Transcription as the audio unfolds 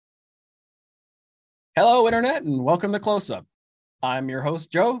Hello, Internet, and welcome to Close Up. I'm your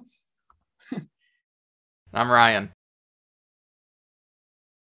host, Joe, I'm Ryan.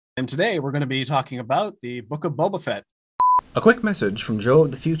 and today we're going to be talking about the Book of Boba Fett. A quick message from Joe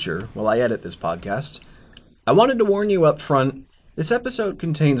of the future while I edit this podcast. I wanted to warn you up front, this episode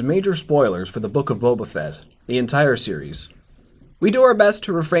contains major spoilers for the Book of Boba Fett, the entire series. We do our best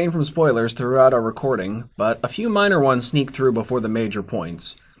to refrain from spoilers throughout our recording, but a few minor ones sneak through before the major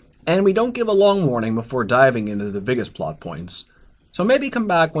points. And we don't give a long warning before diving into the biggest plot points, so maybe come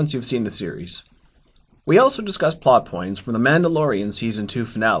back once you've seen the series. We also discuss plot points from The Mandalorian Season 2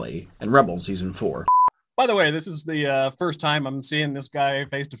 finale and Rebels Season 4. By the way, this is the first time I'm seeing this guy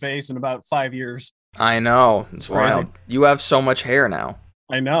face to face in about 5 years. I know. It's Crazy. wild. You have so much hair now.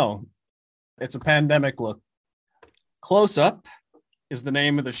 I know. It's a pandemic look. Close Up is the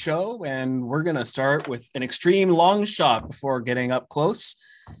name of the show, and we're going to start with an extreme long shot before getting up close.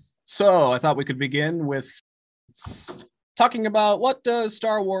 So I thought we could begin with talking about what does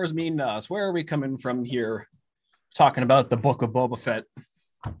Star Wars mean to us? Where are we coming from here? Talking about the Book of Boba Fett.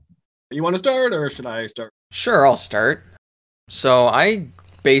 You want to start, or should I start? Sure, I'll start. So I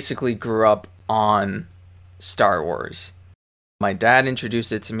basically grew up on Star Wars. My dad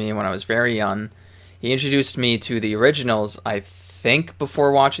introduced it to me when I was very young. He introduced me to the originals, I think,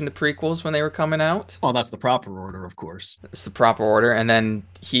 before watching the prequels when they were coming out. Oh, that's the proper order, of course. It's the proper order. And then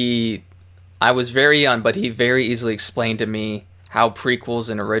I was very young, but he very easily explained to me how prequels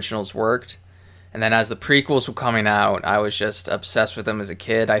and originals worked. And then as the prequels were coming out, I was just obsessed with them as a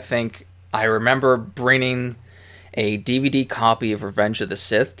kid. I think I remember bringing a DVD copy of Revenge of the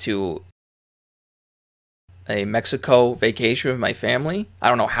Sith to a Mexico vacation with my family. I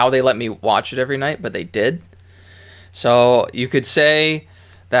don't know how they let me watch it every night, but they did. So you could say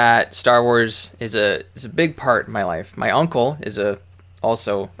that Star Wars is a big part in my life. My uncle is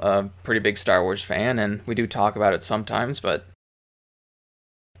also a pretty big Star Wars fan, and we do talk about it sometimes, but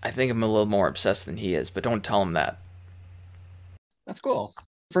I think I'm a little more obsessed than he is, but don't tell him that. That's cool.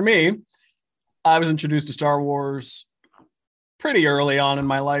 For me, I was introduced to Star Wars pretty early on in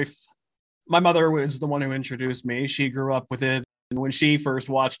my life. My mother was the one who introduced me. She grew up with it, and when she first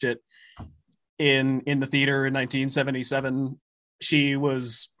watched it in the theater in 1977, she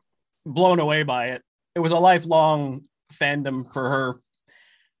was blown away by it. It was a lifelong fandom for her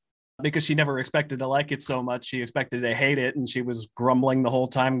because she never expected to like it so much. She expected to hate it, and she was grumbling the whole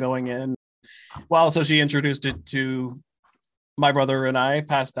time going in. Well, so she introduced it to my brother and I,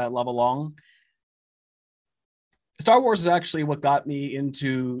 passed that love along. Star Wars is actually what got me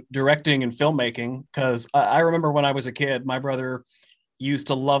into directing and filmmaking, because I remember when I was a kid, my brother used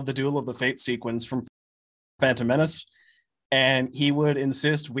to love the Duel of the Fates sequence from Phantom Menace, and he would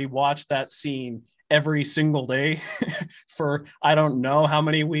insist we watch that scene every single day for I don't know how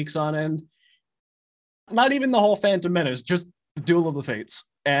many weeks on end. Not even the whole Phantom Menace, just the Duel of the Fates.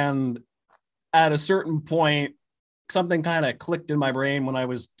 And at a certain point, something kind of clicked in my brain when I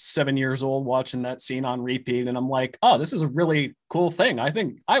was 7 years old watching that scene on repeat. And I'm like, oh, this is a really cool thing. I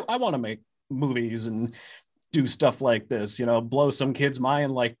think I want to make movies and do stuff like this, blow some kid's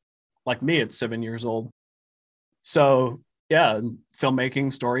mind like me at 7 years old. So yeah,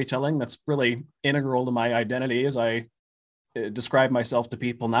 filmmaking, storytelling, that's really integral to my identity as I describe myself to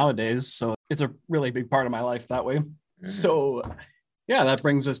people nowadays. So it's a really big part of my life that way. Mm-hmm. So yeah, that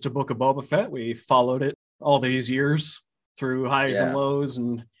brings us to Book of Boba Fett. We followed it all these years through highs and lows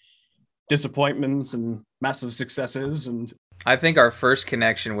and disappointments and massive successes. And I think our first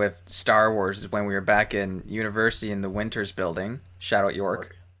connection with Star Wars is when we were back in university in the Winters building. Shout out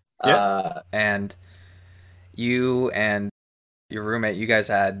York. Yeah. And you and your roommate, you guys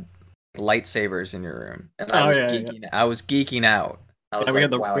had lightsabers in your room. And I was geeking out. I was geeking out. I was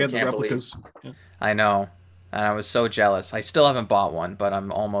like, wow, I can't believe. I know. And I was so jealous. I still haven't bought one, but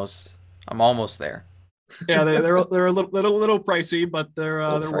I'm almost there. Yeah, they're a little pricey, but they're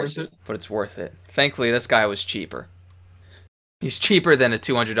worth it. But it's worth it. Thankfully, this guy was cheaper. He's cheaper than a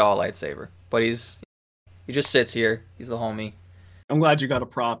 $200 lightsaber, but he just sits here. He's the homie. I'm glad you got a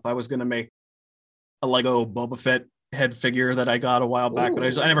prop. I was gonna make a Lego Boba Fett head figure that I got a while back,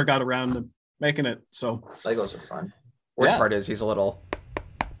 but I never got around to making it. So Legos are fun. Worst part is he's a little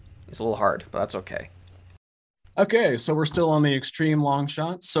hard, but that's okay. Okay, so we're still on the extreme long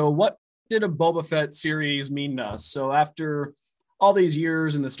shot. So what did a Boba Fett series mean to us? So after all these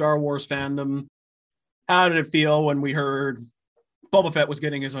years in the Star Wars fandom, how did it feel when we heard Boba Fett was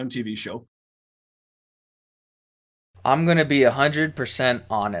getting his own TV show? I'm going to be 100%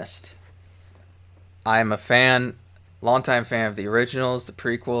 honest. I'm a fan, longtime fan of the originals, the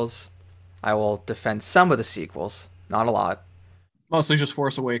prequels. I will defend some of the sequels, not a lot. Mostly just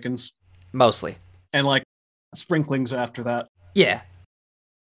Force Awakens. Mostly. and like sprinklings after that. Yeah.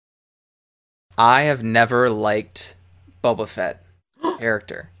 I have never liked Boba Fett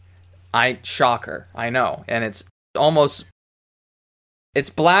character. Shocker, I know. And it's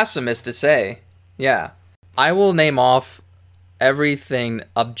blasphemous to say. Yeah. I will name off everything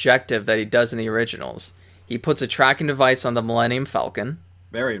objective that he does in the originals. He puts a tracking device on the Millennium Falcon.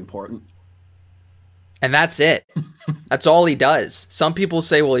 Very important. And that's it. That's all he does. Some people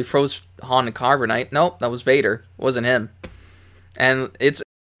say, well, he froze Han in carbonite. Nope, that was Vader. It wasn't him. And it's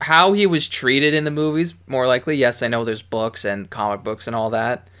how he was treated in the movies, more likely. Yes, I know there's books and comic books and all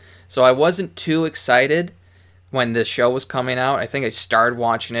that. So I wasn't too excited when the show was coming out. I think I started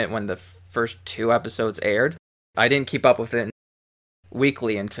watching it when the first 2 episodes aired. I didn't keep up with it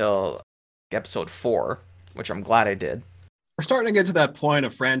weekly until episode 4, which I'm glad I did. We're starting to get to that point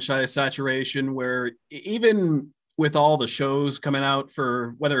of franchise saturation where even with all the shows coming out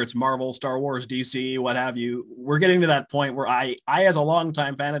for whether it's Marvel, Star Wars, DC, what have you, we're getting to that point where I as a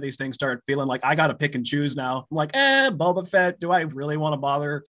longtime fan of these things, start feeling like I got to pick and choose now. I'm like, Boba Fett, do I really want to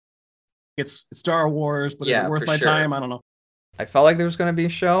bother? It's Star Wars, but is it worth my time? I don't know. I felt like there was going to be a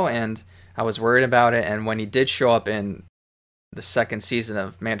show, and I was worried about it. And when he did show up in the 2nd season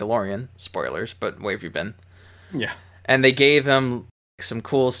of Mandalorian, spoilers, but where have you been? Yeah. And they gave him some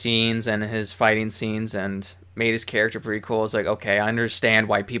cool scenes and his fighting scenes and made his character pretty cool. It's like, okay, I understand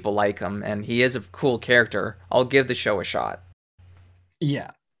why people like him, and he is a cool character. I'll give the show a shot.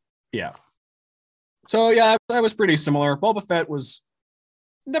 Yeah. So, yeah, I was pretty similar. Boba Fett was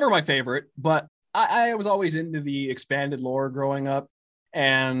never my favorite, but I was always into the expanded lore growing up,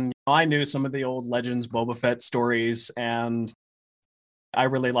 and I knew some of the old Legends Boba Fett stories, and I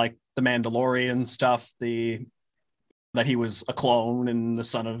really liked the Mandalorian stuff, that he was a clone and the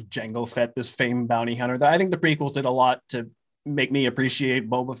son of Jango Fett, this famed bounty hunter. I think the prequels did a lot to make me appreciate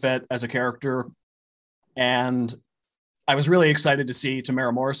Boba Fett as a character. And I was really excited to see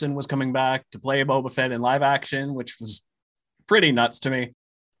Tamara Morrison was coming back to play Boba Fett in live action, which was pretty nuts to me.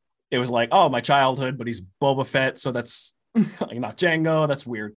 It was like, oh, my childhood, but he's Boba Fett, so that's like not Jango. That's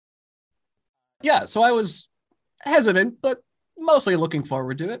weird. Yeah, so I was hesitant, but mostly looking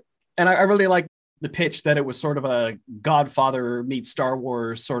forward to it. And I really like the pitch that it was sort of a Godfather meets Star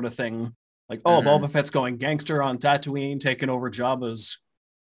Wars sort of thing. Like, Boba Fett's going gangster on Tatooine, taking over Jabba's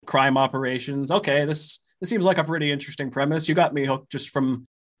crime operations. Okay, this seems like a pretty interesting premise. You got me hooked just from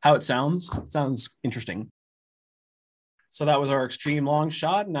how it sounds. It sounds interesting. So that was our extreme long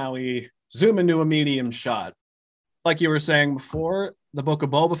shot. Now we zoom into a medium shot. Like you were saying before, the Book of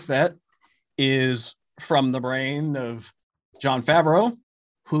Boba Fett is from the brain of Jon Favreau,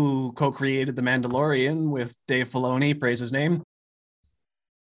 who co-created The Mandalorian with Dave Filoni, praise his name.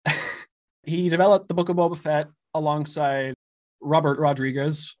 He developed the Book of Boba Fett alongside Robert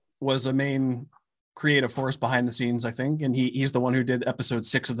Rodriguez, was a main creative force behind the scenes, I think. And he's the one who did episode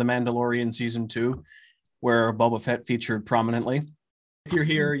 6 of The Mandalorian season 2, where Boba Fett featured prominently. If you're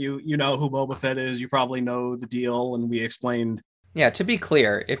here, you know who Boba Fett is. You probably know the deal, and we explained. Yeah, to be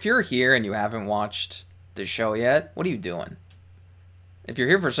clear, if you're here and you haven't watched the show yet, what are you doing? If you're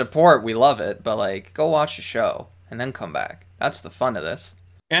here for support, we love it, but go watch the show and then come back. That's the fun of this.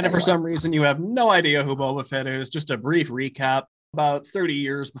 And if for some reason you have no idea who Boba Fett is, just a brief recap. About 30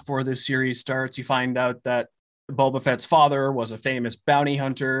 years before this series starts, you find out that Boba Fett's father was a famous bounty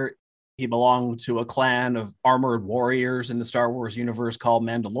hunter. He belonged to a clan of armored warriors in the Star Wars universe called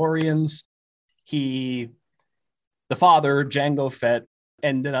Mandalorians. The father, Jango Fett,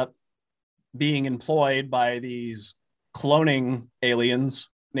 ended up being employed by these cloning aliens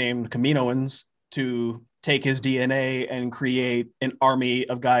named Kaminoans to take his DNA and create an army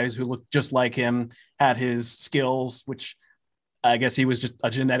of guys who looked just like him, had his skills, which I guess he was just a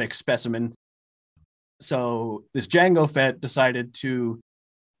genetic specimen. So this Jango Fett decided to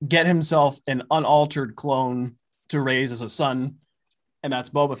get himself an unaltered clone to raise as a son, and that's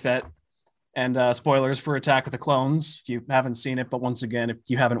Boba Fett. And spoilers for Attack of the Clones, if you haven't seen it, but once again, if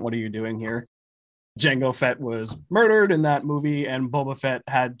you haven't, what are you doing here? Jango Fett was murdered in that movie, and Boba Fett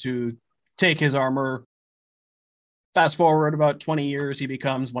had to take his armor. Fast forward about 20 years, he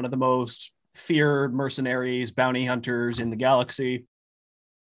becomes one of the most feared mercenaries, bounty hunters in the galaxy.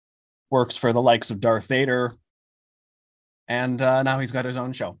 Works for the likes of Darth Vader. And now he's got his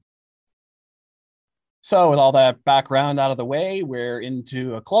own show. So with all that background out of the way, we're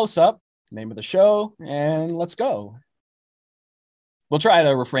into a close-up, name of the show, and let's go. We'll try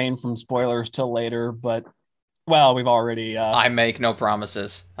to refrain from spoilers till later, but, well, we've already... I make no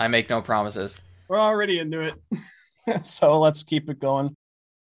promises. We're already into it. So let's keep it going.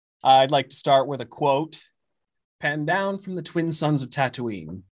 I'd like to start with a quote penned down from the twin sons of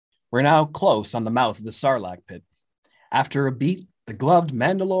Tatooine. We're now close on the mouth of the Sarlacc pit. After a beat, the gloved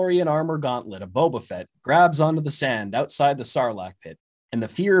Mandalorian armor gauntlet of Boba Fett grabs onto the sand outside the Sarlacc pit, and the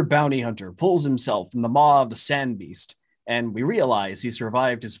feared bounty hunter pulls himself from the maw of the sand beast, and we realize he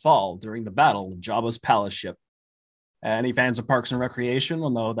survived his fall during the battle of Jabba's palace ship. Any fans of Parks and Recreation will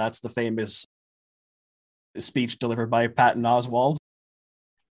know that's the famous speech delivered by Patton Oswalt.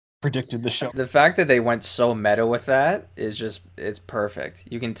 Predicted the show. The fact that they went so meta with that is just, it's perfect.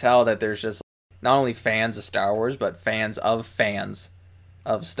 You can tell that there's just not only fans of Star Wars, but fans of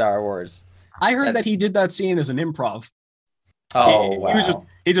Star Wars. I heard that he did that scene as an improv. Oh, wow.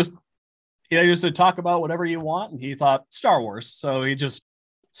 He just said, talk about whatever you want, and he thought Star Wars. So he just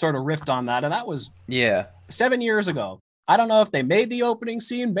sort of riffed on that, and that was 7 years ago. I don't know if they made the opening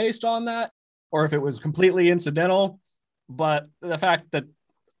scene based on that, or if it was completely incidental, but the fact that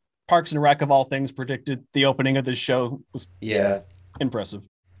Parks and Rec, of all things, predicted the opening of this show was impressive.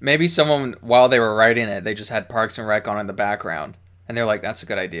 Maybe someone, while they were writing it, they just had Parks and Rec on in the background, and they're like, that's a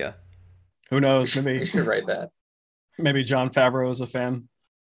good idea. Who knows? Maybe we should write that. Maybe Jon Favreau is a fan.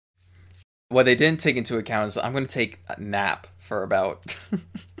 What they didn't take into account is I'm going to take a nap for about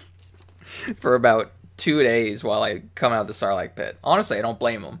 2 days while I come out of the Sarlacc pit. Honestly, I don't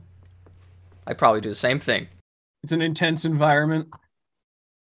blame them. I'd probably do the same thing. It's an intense environment.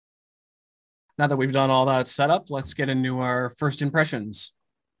 Now that we've done all that setup, let's get into our first impressions.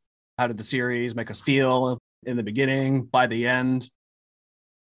 How did the series make us feel in the beginning, by the end?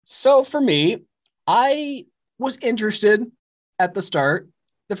 So for me, I was interested at the start.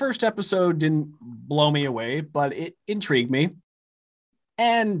 The first episode didn't blow me away, but it intrigued me.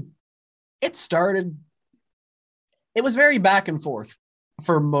 And it was very back and forth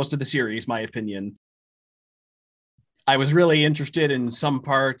for most of the series, my opinion. I was really interested in some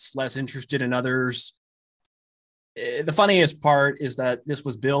parts, less interested in others. The funniest part is that this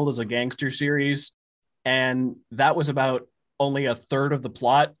was billed as a gangster series, and that was about only a third of the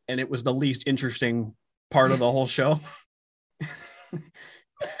plot, and it was the least interesting part of the whole show.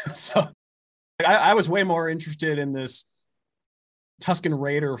 So I was way more interested in this Tusken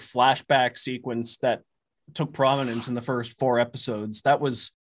Raider flashback sequence that took prominence in the first 4 episodes. That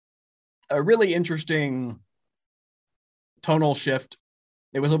was a really interesting tonal shift.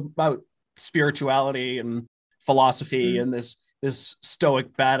 It was about spirituality and philosophy and this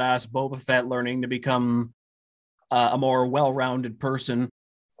stoic badass Boba Fett learning to become a more well-rounded person.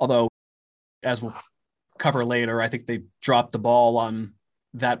 Although, as we'll cover later, I think they dropped the ball on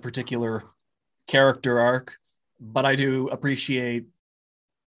that particular character arc. But I do appreciate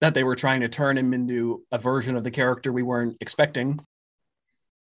that they were trying to turn him into a version of the character we weren't expecting.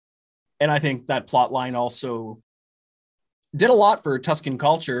 And I think that plot line also did a lot for Tusken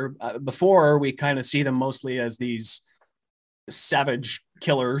culture. Before, we kind of see them mostly as these savage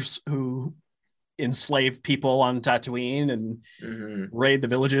killers who enslave people on Tatooine and raid the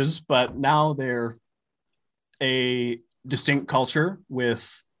villages. But now they're a distinct culture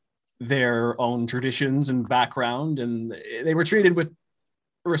with their own traditions and background, and they were treated with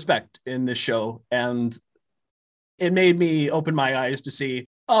respect in this show. And it made me open my eyes to see,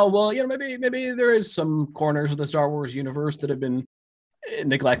 oh, well, maybe there is some corners of the Star Wars universe that have been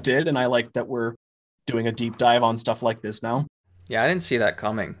neglected, and I like that we're doing a deep dive on stuff like this now. Yeah, I didn't see that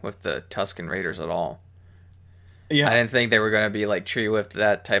coming with the Tusken Raiders at all. Yeah, I didn't think they were going to be like treated with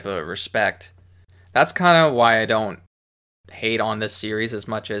that type of respect. That's kind of why I don't hate on this series as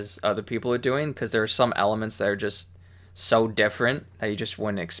much as other people are doing, because there are some elements that are just so different that you just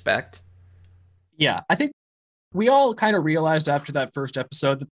wouldn't expect. Yeah, I think we all kind of realized after that first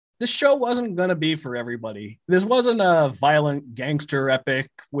episode that this show wasn't going to be for everybody. This wasn't a violent gangster epic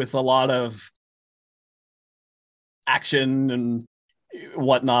with a lot of action and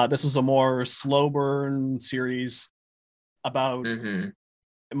whatnot. This was a more slow burn series about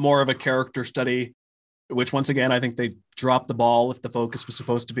more of a character study, which once again, I think they dropped the ball if the focus was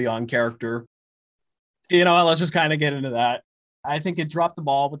supposed to be on character. Let's just kind of get into that. I think it dropped the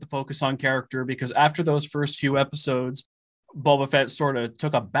ball with the focus on character because after those first few episodes, Boba Fett sort of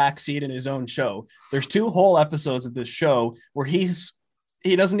took a backseat in his own show. There's 2 whole episodes of this show where he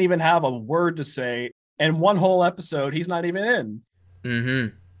doesn't even have a word to say, and 1 whole episode he's not even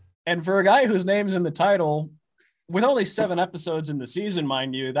in. And for a guy whose name's in the title, with only 7 episodes in the season,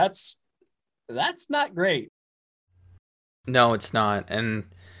 mind you, that's not great. No, it's not. And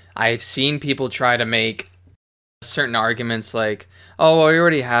I've seen people try to make certain arguments like, oh, well, he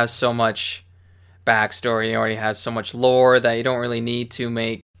already has so much backstory, he already has so much lore that you don't really need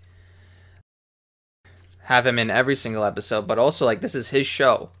to have him in every single episode. But also, like, this is his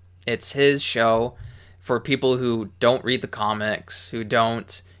show. It's his show for people who don't read the comics, who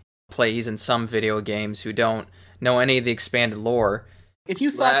don't play. He's in some video games who don't know any of the expanded lore. If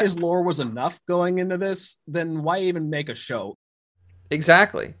you thought his lore was enough going into this, then why even make a show?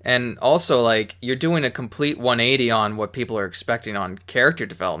 Exactly. And also, like, you're doing a complete 180 on what people are expecting on character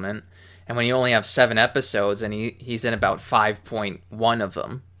development. And when you only have 7 episodes and he's in about 5.1 of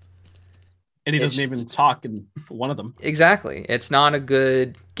them. And he doesn't even talk in one of them. Exactly. It's not a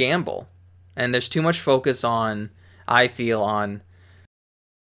good gamble. And there's too much focus on, I feel, on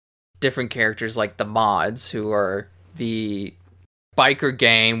different characters like the mods, who are the biker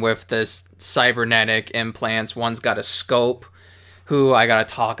gang with this cybernetic implants. One's got a scope, who I gotta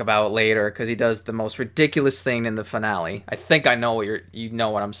talk about later because he does the most ridiculous thing in the finale. I think I know you know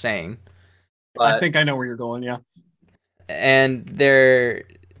what I'm saying. But I think I know where you're going, yeah. And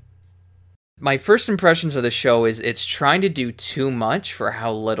my first impressions of the show is it's trying to do too much for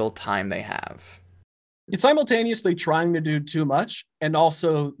how little time they have. It's simultaneously trying to do too much, and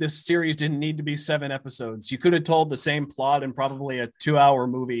also this series didn't need to be 7 episodes. You could have told the same plot in probably a 2-hour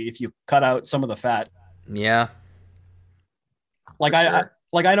movie if you cut out some of the fat. Yeah.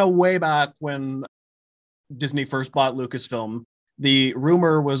 I know way back when Disney first bought Lucasfilm, the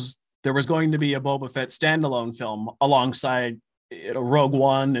rumor was there was going to be a Boba Fett standalone film alongside Rogue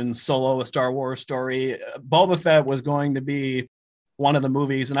One and Solo, a Star Wars story. Boba Fett was going to be one of the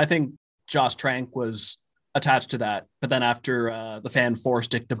movies, and I think Josh Trank was attached to that. But then after the Fan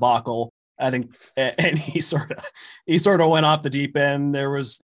 4-stick debacle, I think, and he sort of went off the deep end. There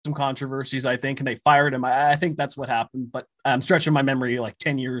was some controversies, I think, and they fired him. I think that's what happened, but I'm stretching my memory like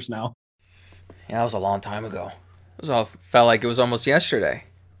 10 years now. Yeah, that was a long time ago. Felt like it was almost yesterday.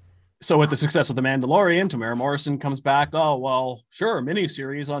 So with the success of The Mandalorian, Tamara Morrison comes back. Oh, well, sure,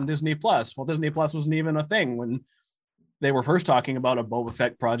 miniseries on Disney Plus. Well, Disney Plus wasn't even a thing when they were first talking about a Boba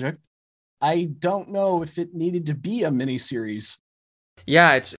Fett project. I don't know if it needed to be a miniseries.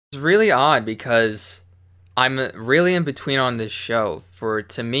 Yeah, it's really odd because I'm really in between on this show.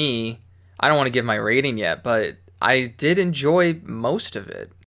 To me, I don't want to give my rating yet, but I did enjoy most of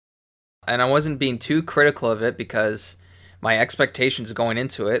it. And I wasn't being too critical of it because my expectations going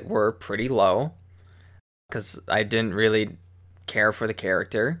into it were pretty low because I didn't really care for the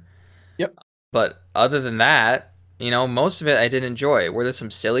character. Yep. But other than that, most of it I did enjoy. Were there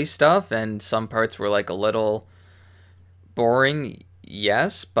some silly stuff and some parts were like a little boring?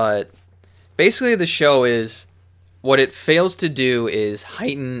 Yes, but basically the show is, what it fails to do is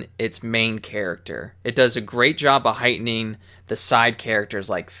heighten its main character. It does a great job of heightening the side characters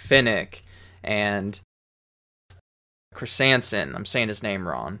like Finnick and Chrysanthemum. I'm saying his name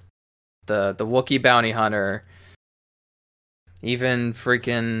wrong. The Wookiee bounty hunter. Even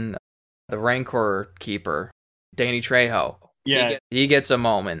freaking the Rancor keeper, Danny Trejo. Yeah. He gets a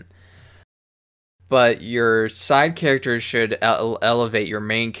moment. But your side characters should elevate your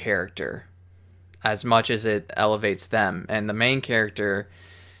main character as much as it elevates them. And the main character,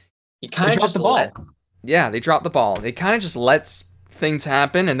 he kind of dropped the ball. Yeah, they drop the ball. They kind of just lets things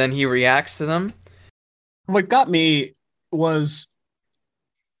happen and then he reacts to them. What got me was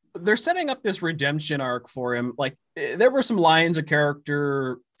they're setting up this redemption arc for him. Like, there were some lines a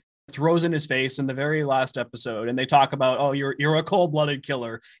character throws in his face in the very last episode, and they talk about, oh, you're a cold-blooded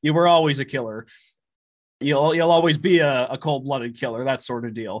killer. You were always a killer. You'll always be a cold-blooded killer, that sort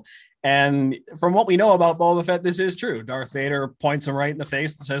of deal. And from what we know about Boba Fett, this is true. Darth Vader points him right in the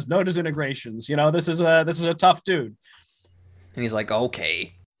face and says, no disintegrations. This is a tough dude. And he's like,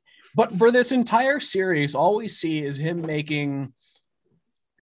 okay. But for this entire series, all we see is him making...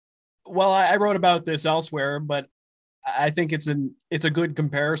 Well, I wrote about this elsewhere, but I think it's a good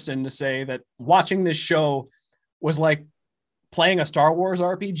comparison to say that watching this show was like playing a Star Wars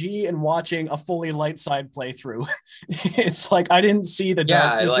RPG and watching a fully light side playthrough. It's like I didn't see the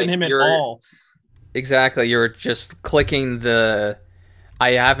darkness in him at all. Exactly. You're just clicking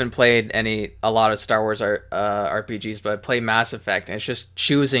I haven't played a lot of Star Wars RPGs, but I play Mass Effect, and it's just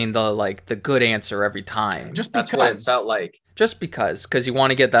choosing the good answer every time. Just because. That's what it felt like. Just because you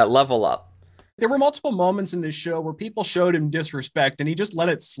want to get that level up. There were multiple moments in this show where people showed him disrespect, and he just let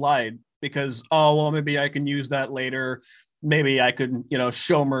it slide because, oh, well, maybe I can use that later. Maybe I could,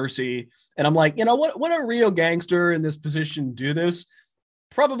 show mercy. And I'm like, what a real gangster in this position do this?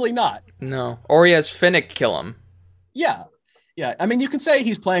 Probably not. No. Or he has Finnick kill him. Yeah. Yeah. I mean, you can say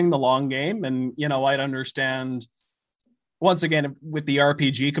he's playing the long game, and, I'd understand. Once again, with the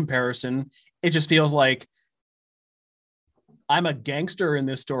RPG comparison, it just feels like I'm a gangster in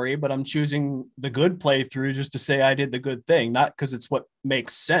this story, but I'm choosing the good playthrough just to say I did the good thing, not because it's what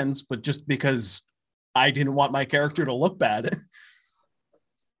makes sense, but just because I didn't want my character to look bad.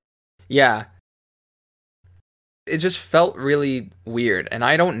 Yeah. it just felt really weird. And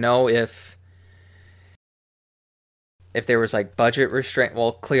I don't know if there was like budget restraint.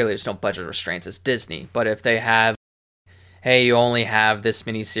 Well, clearly there's no budget restraints. It's Disney. But if they have, hey, you only have this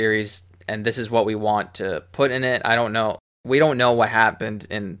mini series and this is what we want to put in it. I don't know. We don't know what happened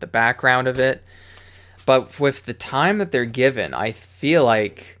in the background of it. But with the time that they're given, I feel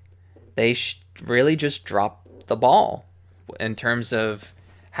like they really just dropped the ball in terms of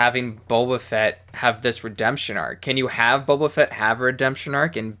having Boba Fett have this redemption arc. Can you have Boba Fett have a redemption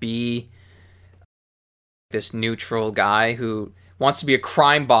arc and be this neutral guy who wants to be a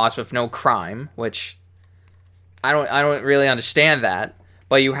crime boss with no crime, which I don't really understand that,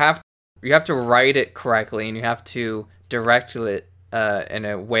 but you have to write it correctly and you have to direct it in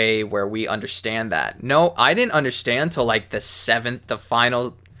a way where we understand that. No, I didn't understand till like the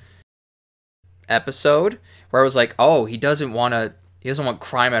final episode, where I was like, oh, he doesn't want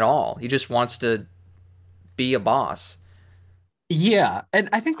crime at all. He just wants to be a boss. Yeah, and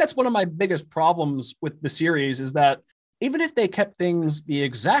I think that's one of my biggest problems with the series is that even if they kept things the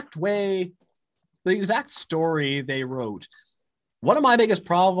exact way, the exact story they wrote, one of my biggest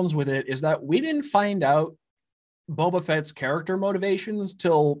problems with it is that we didn't find out Boba Fett's character motivations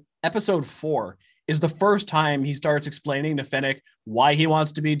till episode 4 is the first time he starts explaining to Fennec why he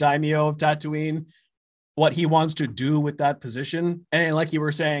wants to be daimyo of Tatooine, what he wants to do with that position. And like you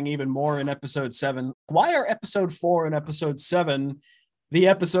were saying, even more in episode 7, why are episode 4 and episode 7 the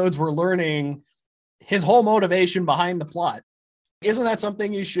episodes we're learning his whole motivation behind the plot? Isn't that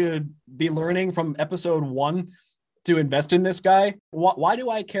something you should be learning from episode 1 to invest in this guy? Why do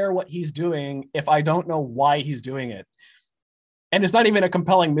I care what he's doing if I don't know why he's doing it? And it's not even a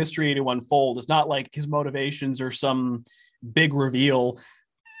compelling mystery to unfold. It's not like his motivations are some big reveal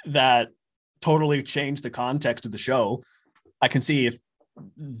that totally changed the context of the show. I can see if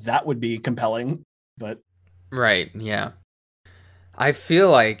that would be compelling, but... Right, yeah. I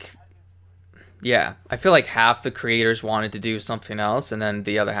feel like half the creators wanted to do something else and then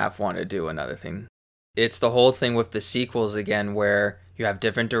the other half wanted to do another thing. It's the whole thing with the sequels again, where you have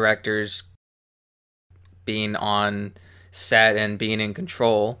different directors being on set and being in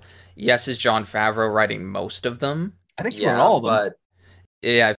control. Yes, is Jon Favreau writing most of them? I think he wrote all of them. But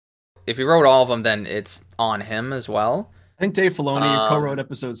yeah, if he wrote all of them, then it's on him as well. I think Dave Filoni co-wrote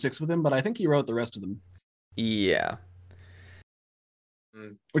episode 6 with him, but I think he wrote the rest of them. Yeah.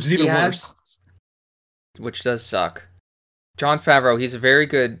 Which is even worse. Which does suck. Jon Favreau, he's a very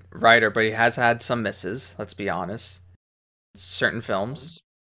good writer, but he has had some misses, let's be honest. Certain films.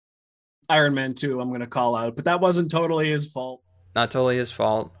 Iron Man 2, I'm going to call out, but that wasn't totally his fault. Not totally his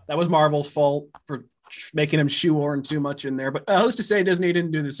fault. That was Marvel's fault for making him shoehorn too much in there. But who's to say Disney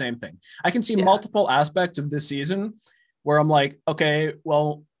didn't do the same thing? I can see multiple aspects of this season where I'm like, okay,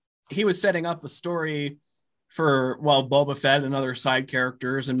 well, he was setting up a story for, Boba Fett and other side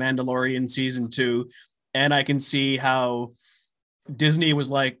characters in Mandalorian season 2. And I can see how Disney was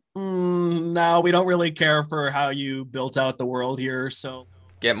like, no, we don't really care for how you built out the world here. So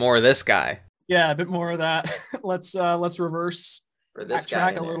get more of this guy. Yeah, a bit more of that. Let's reverse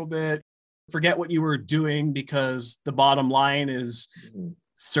backtrack a little bit. Forget what you were doing, because the bottom line is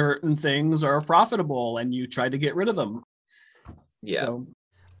certain things are profitable and you tried to get rid of them. Yeah. So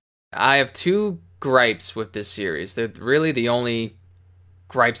I have 2 gripes with this series. They're really the only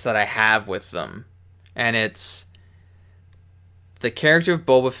gripes that I have with them. And it's the character of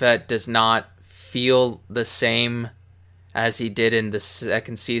Boba Fett does not feel the same as he did in the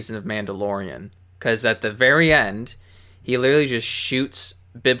second season of Mandalorian. Because at the very end, he literally just shoots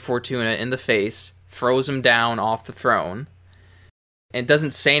Bib Fortuna in the face, throws him down off the throne, and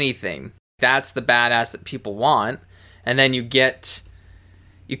doesn't say anything. That's the badass that people want. And then you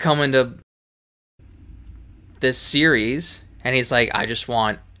come into this series, and he's like, I just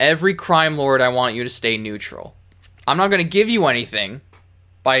want every crime lord, I want you to stay neutral. I'm not going to give you anything,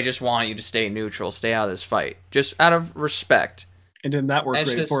 but I just want you to stay neutral, stay out of this fight. Just out of respect. And didn't that work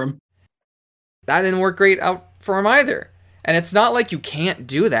great for him? That didn't work great out for him either. And it's not like you can't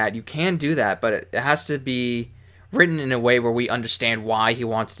do that. You can do that, but it has to be written in a way where we understand why he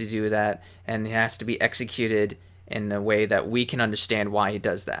wants to do that, and it has to be executed in a way that we can understand why he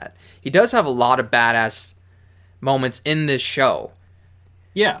does that. He does have a lot of badass moments in this show.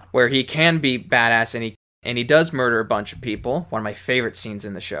 Yeah. Where he can be badass and he does murder a bunch of people. One of my favorite scenes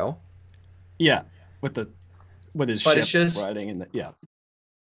in the show. Yeah. With his ship riding in yeah.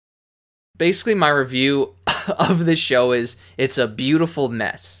 Basically, my review of this show is it's a beautiful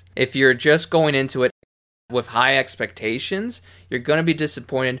mess. If you're just going into it with high expectations, you're going to be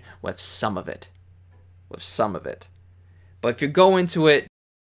disappointed with some of it. But if you're going into it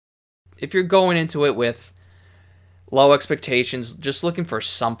with low expectations, just looking for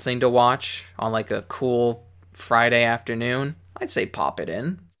something to watch on like a cool Friday afternoon, I'd say pop it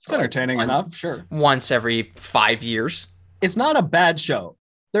in. It's entertaining enough, sure. Once every 5 years. It's not a bad show.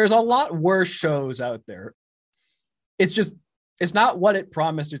 There's a lot worse shows out there. It's not what it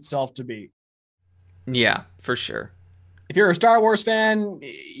promised itself to be. Yeah, for sure. If you're a Star Wars fan,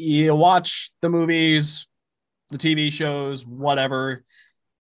 you watch the movies, the TV shows, whatever.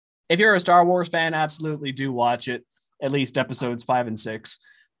 If you're a Star Wars fan, absolutely do watch it, at least episodes 5 and 6.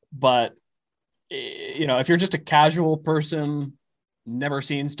 But, if you're just a casual person, never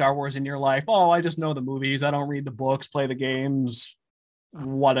seen Star Wars in your life, I just know the movies, I don't read the books, play the games,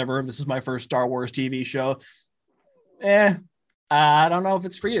 whatever, this is my first Star Wars TV show, I don't know if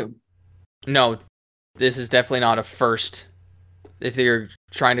it's for you. No, this is definitely not a first. If you're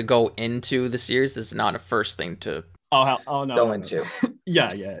trying to go into the series, this is not a first thing to no, go into. Yeah.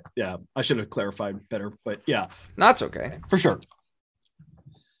 I should have clarified better, but yeah. That's okay. For sure.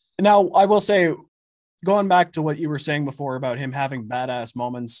 Now, I will say, going back to what you were saying before about him having badass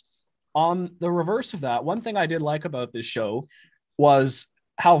moments, on the reverse of that, one thing I did like about this show was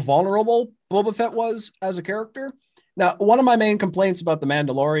how vulnerable Boba Fett was as a character. Now, one of my main complaints about The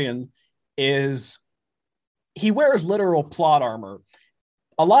Mandalorian is he wears literal plot armor.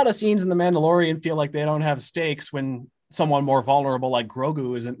 A lot of scenes in The Mandalorian feel like they don't have stakes when someone more vulnerable like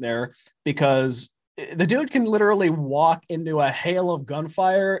Grogu isn't there, because the dude can literally walk into a hail of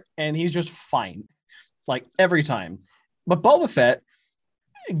gunfire and he's just fine, like every time. But Boba Fett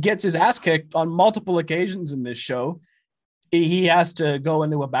gets his ass kicked on multiple occasions in this show. He has to go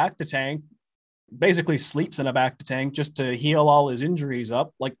into a bacta tank, basically sleeps in a bacta tank just to heal all his injuries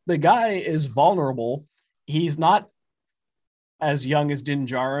up. Like, the guy is vulnerable. He's not as young as Din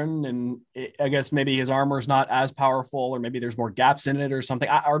Djarin, and I guess maybe his armor is not as powerful, or maybe there's more gaps in it or something,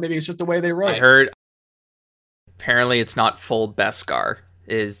 or maybe it's just the way they wrote it. I heard apparently it's not full Beskar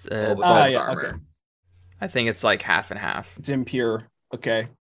is Boba's armor. Okay. I think it's like half and half. It's impure. Okay.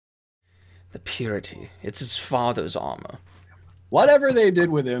 The purity. It's his father's armor. Whatever they did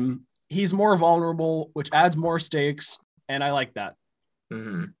with him, he's more vulnerable, which adds more stakes, and I like that.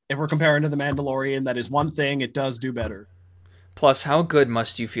 Mm-hmm. If we're comparing to The Mandalorian, that is one thing it does do better. Plus, how good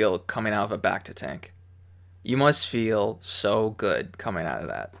must you feel coming out of a bacta tank? You must feel so good coming out of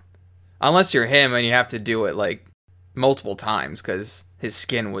that. Unless you're him and you have to do it like multiple times because his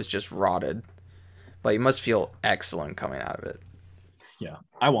skin was just rotted. But you must feel excellent coming out of it. Yeah,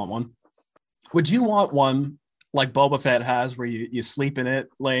 I want one. Would you want one like Boba Fett has, where you sleep in it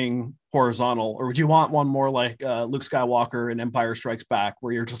laying horizontal, or would you want one more like Luke Skywalker in Empire Strikes Back,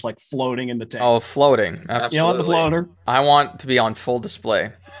 where you're just like floating in the tank? Oh, floating. Absolutely. You want the floater? I want to be on full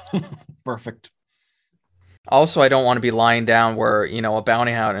display. Perfect. Also, I don't want to be lying down where, a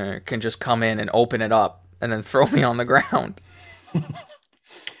bounty hunter can just come in and open it up and then throw me on the ground.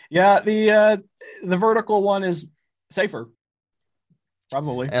 Yeah, the vertical one is safer.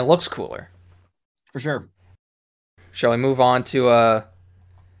 Probably. And it looks cooler. For sure. Shall we move on to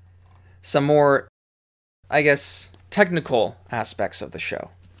some more, I guess, technical aspects of the show?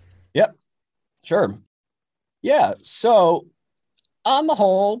 Yep. Sure. Yeah, so on the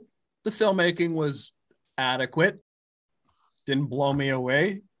whole, the filmmaking was adequate. Didn't blow me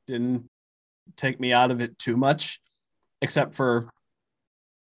away. Didn't take me out of it too much, except for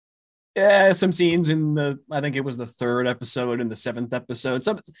some scenes in I think it was the 3rd episode and the 7th episode.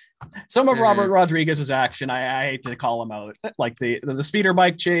 Some of Robert Rodriguez's action, I hate to call him out, like the speeder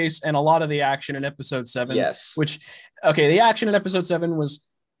bike chase and a lot of the action in episode 7. Yes. The action in episode 7 was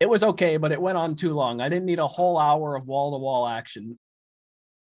okay, but it went on too long. I didn't need a whole hour of wall-to-wall action.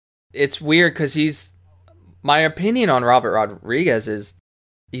 It's weird because my opinion on Robert Rodriguez is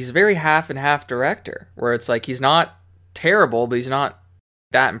he's a very half and half director, where it's like he's not terrible, but he's not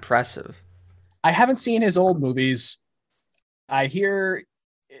that impressive. I haven't seen his old movies. I hear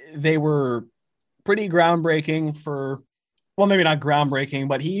they were pretty groundbreaking maybe not groundbreaking,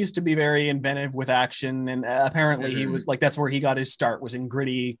 but he used to be very inventive with action, and apparently he was like, that's where he got his start, was in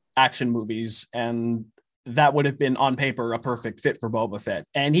gritty action movies, and that would have been on paper a perfect fit for Boba Fett.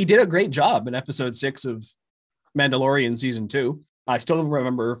 And he did a great job in episode 6 of Mandalorian season 2. I still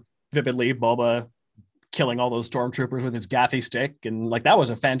remember vividly Boba killing all those stormtroopers with his gaffy stick, and like that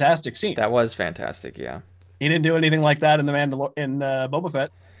was a fantastic scene. That was fantastic, yeah. He didn't do anything like that in Boba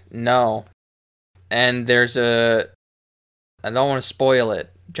Fett. No. And there's I don't want to spoil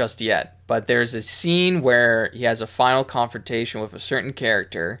it just yet, but there's a scene where he has a final confrontation with a certain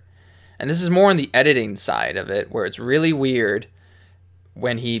character, and this is more on the editing side of it, where it's really weird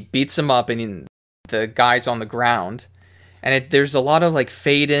when he beats him up and the guy's on the ground, and there's a lot of like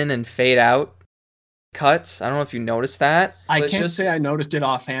fade in and fade out cuts. I don't know if you noticed that. I can't say I noticed it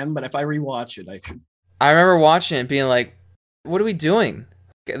offhand, but if I rewatch it, I should. I remember watching it and being like, what are we doing?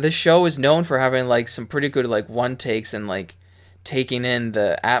 This show is known for having like some pretty good like one takes and like taking in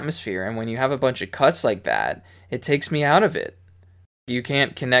the atmosphere. And when you have a bunch of cuts like that, it takes me out of it. You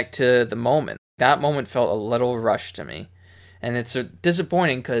can't connect to the moment. That moment felt a little rushed to me. And it's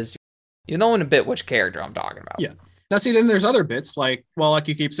disappointing because you know in a bit which character I'm talking about. Yeah. Now, see, then there's other bits like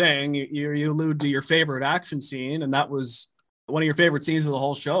you keep saying, you allude to your favorite action scene, and that was one of your favorite scenes of the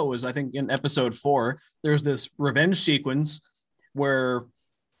whole show was, I think, in episode 4. There's this revenge sequence where,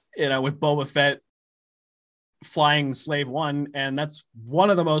 with Boba Fett flying Slave One, and that's one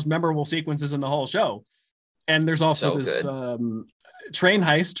of the most memorable sequences in the whole show. And there's also this train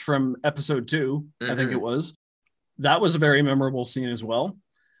heist from episode 2, I think it was. That was a very memorable scene as well.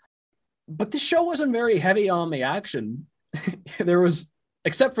 But the show wasn't very heavy on the action. There was,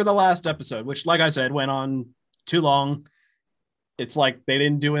 except for the last episode, which, like I said, went on too long. It's like they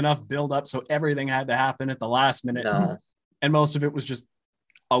didn't do enough build up, so everything had to happen at the last minute. No. And most of it was just,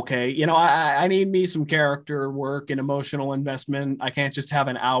 okay, I need me some character work and emotional investment. I can't just have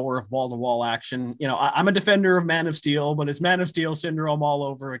an hour of wall-to-wall action. I'm a defender of Man of Steel, but it's Man of Steel syndrome all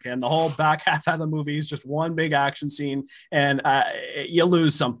over again. The whole back half of the movie is just one big action scene, and you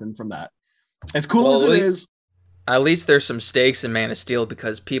lose something from that. As cool as it is. At least there's some stakes in Man of Steel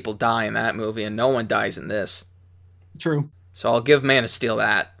because people die in that movie and no one dies in this. True. So I'll give Man of Steel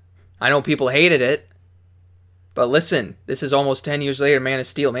that. I know people hated it, but listen, this is almost 10 years later, Man of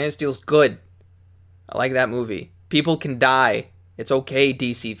Steel. Man of Steel's good. I like that movie. People can die. It's okay,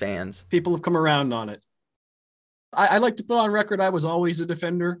 DC fans. People have come around on it. I like to put on record I was always a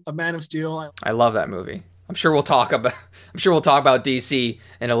defender of Man of Steel. I love that movie. I'm sure we'll talk about DC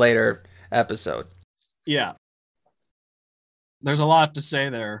in a later episode. Yeah. There's a lot to say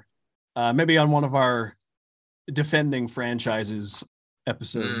there. Maybe on one of our defending franchises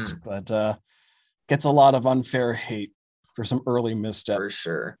episodes, but gets a lot of unfair hate for some early missteps. For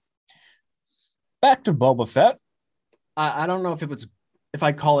sure. Back to Boba Fett. I don't know if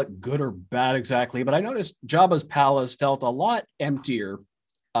I'd call it good or bad exactly, but I noticed Jabba's palace felt a lot emptier.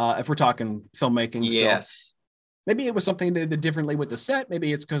 If we're talking filmmaking still. Yes. Maybe it was something they did differently with the set.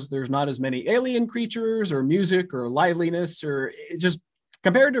 Maybe it's because there's not as many alien creatures or music or liveliness, or it's just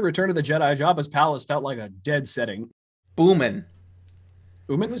compared to Return of the Jedi, Jabba's palace felt like a dead setting. Booming.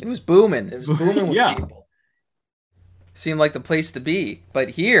 Booming? It was booming. It was booming with people. Seemed like the place to be. But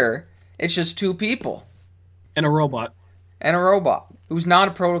here, it's just 2 people. And a robot. And a robot who's not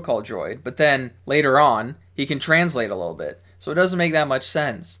a protocol droid, but then later on, he can translate a little bit. So it doesn't make that much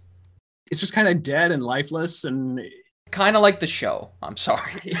sense. It's just kind of dead and lifeless and... Kind of like the show. I'm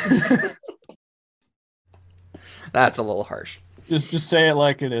sorry. That's a little harsh. Just say it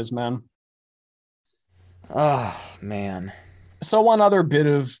like it is, man. Oh, man. So one other bit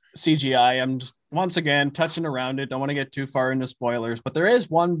of CGI, I'm just, once again, touching around it. Don't want to get too far into spoilers, but there is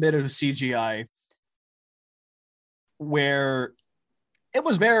one bit of CGI where it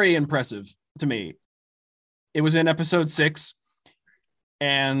was very impressive to me. It was in episode 6,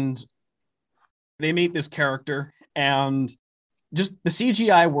 and they meet this character, and just the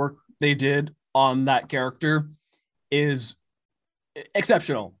CGI work they did on that character is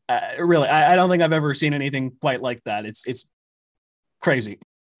exceptional. Really, I don't think I've ever seen anything quite like that. It's crazy.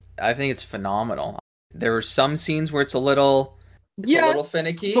 I think it's phenomenal. There were some scenes where it's a little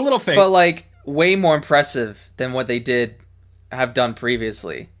finicky. It's a little fake. But like way more impressive than what they have done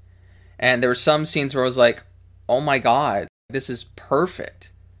previously. And there were some scenes where I was like, oh my God, this is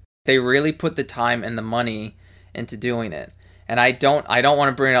perfect. They really put the time and the money into doing it. And I don't want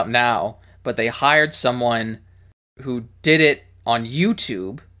to bring it up now, but they hired someone who did it on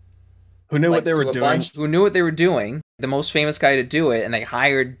YouTube. Who knew what they were doing. Who knew what they were doing. The most famous guy to do it.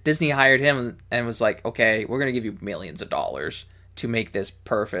 And Disney hired him and was like, okay, we're going to give you millions of dollars to make this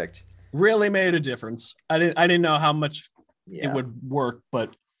perfect. Really made a difference. I didn't know how much it would work,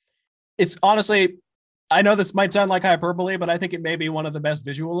 but it's honestly, I know this might sound like hyperbole, but I think it may be one of the best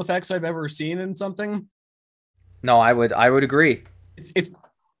visual effects I've ever seen in something. No, I would agree. It's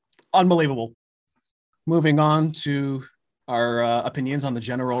unbelievable. Moving on to our opinions on the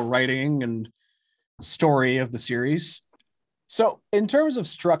general writing and story of the series. So in terms of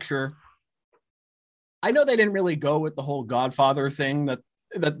structure, I know they didn't really go with the whole Godfather thing that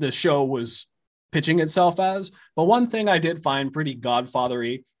the show was pitching itself as, but one thing I did find pretty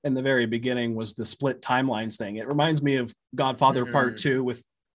Godfather-y in the very beginning was the split timelines thing. It reminds me of Godfather Part 2 with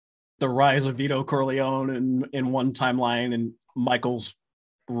the rise of Vito Corleone in one timeline and Michael's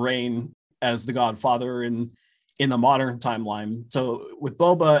reign as the Godfather in in the modern timeline. So with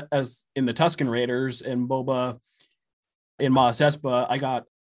Boba as in the Tusken Raiders and Boba in Mos Espa, I got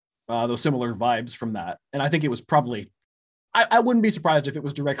those similar vibes from that. And I think it was probably, I wouldn't be surprised if it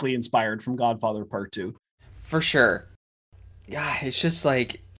was directly inspired from Godfather Part 2. For sure. Yeah, it's just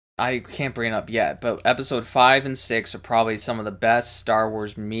like, I can't bring it up yet, but episode 5 and 6 are probably some of the best Star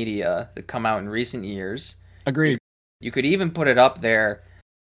Wars media that come out in recent years. Agreed. You could even put it up there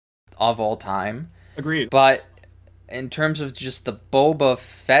of all time. Agreed. But in terms of just the Boba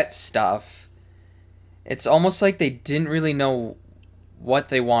Fett stuff, it's almost like they didn't really know what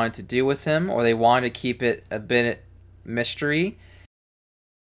they wanted to do with him, or they wanted to keep it a bit mystery.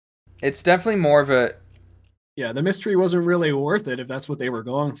 It's definitely more of a... Yeah, the mystery wasn't really worth it if that's what they were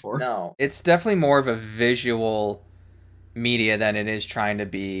going for. No, it's definitely more of a visual media than it is trying to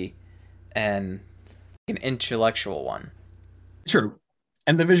be an intellectual one. True.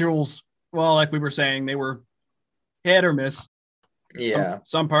 And the visuals, well, like we were saying, they were hit or miss. Yeah.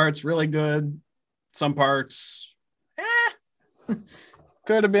 Some parts really good. Some parts,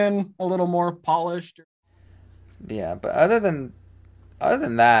 could have been a little more polished. Yeah, but other than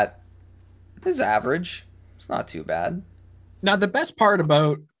that, it's average. It's not too bad. Now, the best part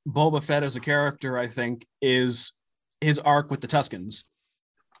about Boba Fett as a character, I think, is his arc with the Tuskens.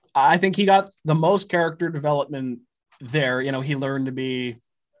 I think he got the most character development there. You know, he learned to be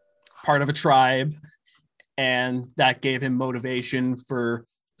part of a tribe, and that gave him motivation for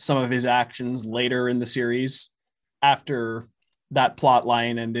some of his actions later in the series after that plot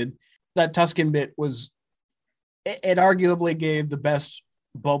line ended. That Tusken bit was, it arguably gave the best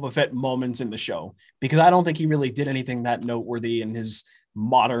Boba Fett moments in the show, because I don't think he really did anything that noteworthy in his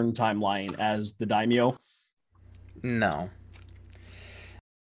modern timeline as the daimyo. No.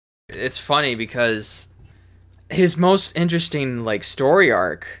 It's funny because his most interesting story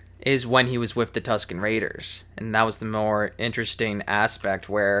arc is when he was with the Tusken Raiders, and that was the more interesting aspect,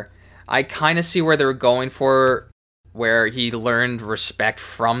 where I kind of see where they were going for, where he learned respect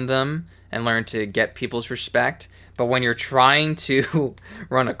from them and learned to get people's respect. But when you're trying to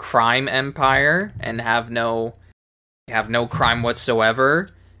run a crime empire and have no crime whatsoever,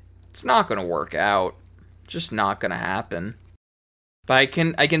 it's not going to work out. Just not going to happen. But I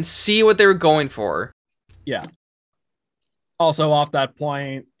can see what they were going for. Yeah. Also, off that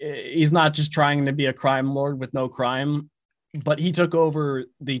point, he's not just trying to be a crime lord with no crime, but he took over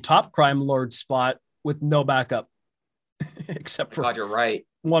the top crime lord spot with no backup, except for God, you're right.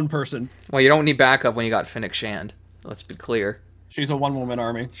 one person. Well, you don't need backup when you got Fennec Shand. Let's be clear. She's a one-woman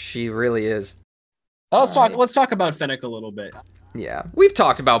army. She really is. Let's talk about Fennec a little bit. Yeah, we've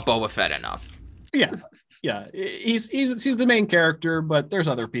talked about Boba Fett enough. Yeah. He's the main character, but there's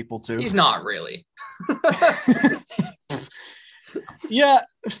other people too. He's not really. Yeah,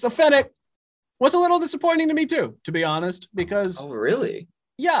 so Fennec was a little disappointing to me too, to be honest, because... Oh, really?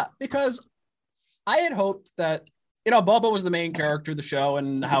 Yeah, because I had hoped that, Boba was the main character of the show,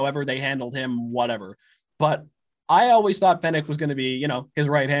 and however they handled him, whatever. But I always thought Fennec was going to be, his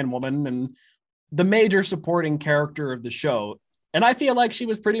right-hand woman and the major supporting character of the show. And I feel like she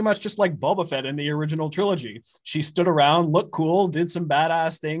was pretty much just like Boba Fett in the original trilogy. She stood around, looked cool, did some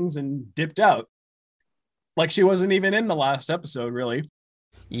badass things, and dipped out. Like she wasn't even in the last episode, really.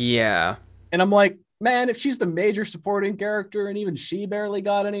 Yeah. And I'm like, man, if she's the major supporting character and even she barely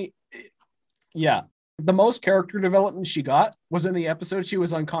got any... Yeah. The most character development she got was in the episode she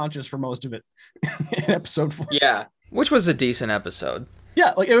was unconscious for most of it. In episode 4. Yeah. Which was a decent episode.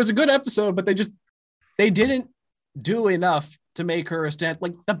 Yeah, it was a good episode, but they didn't do enough to make her a stand.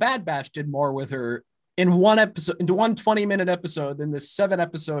 Like the Bad Batch did more with her in one episode, into one 20-minute episode than this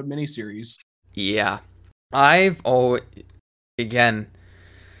 7-episode miniseries. Yeah. Again,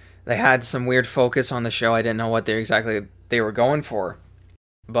 they had some weird focus on the show. I didn't know what they were going for.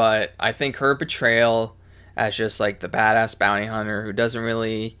 But I think her portrayal as just the badass bounty hunter who doesn't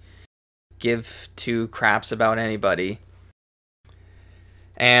really give two craps about anybody,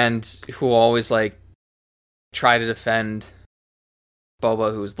 and who always try to defend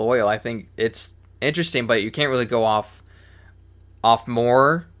Boba, who's loyal. I think it's interesting, but you can't really go off of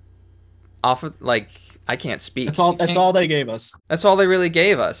I can't speak. That's all they gave us. That's all they really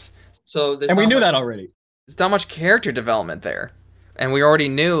gave us. So and we knew that already. There's not much character development there. And we already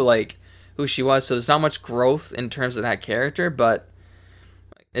knew who she was, so there's not much growth in terms of that character, but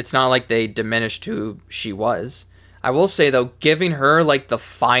it's not like they diminished who she was. I will say though, giving her the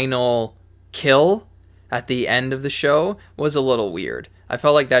final kill at the end of the show was a little weird. I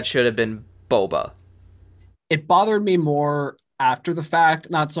felt like that should have been Boba. It bothered me more after the fact,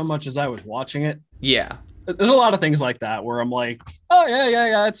 not so much as I was watching it. Yeah. There's a lot of things like that where I'm like, oh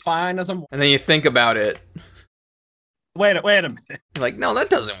yeah, it's fine. And then you think about it. wait a minute. Like, no, that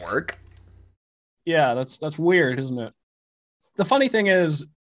doesn't work. Yeah, that's weird, isn't it? The funny thing is,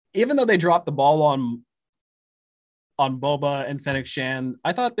 even though they dropped the ball on Boba and Fennec Shan,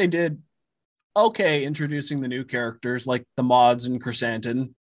 I thought they did okay introducing the new characters like the mods and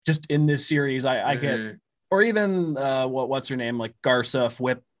Chrysanthemum. Just in this series, I get, or even what's her name, like Garza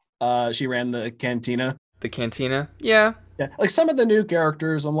Whip. She ran the cantina. The cantina, yeah. Like some of the new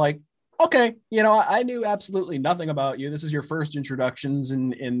characters, I'm like, okay, I knew absolutely nothing about you. This is your first introductions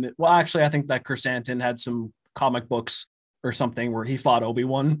well, actually, I think that Chrysanthemum had some comic books or something where he fought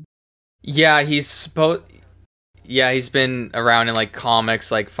Obi-Wan. Yeah, he's been around in like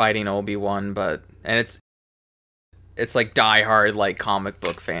comics, like fighting Obi-Wan, and it's like diehard like comic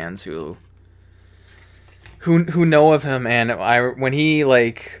book fans who know of him. And when he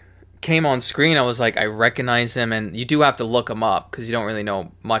like came on screen, I was like, I recognize him, and you do have to look him up because you don't really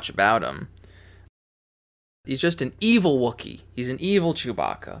know much about him. He's just an evil Wookiee. He's an evil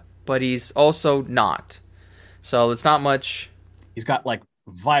Chewbacca, but he's also not. So it's not much. He's got like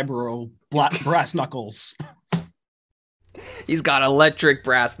vibro brass knuckles. He's got electric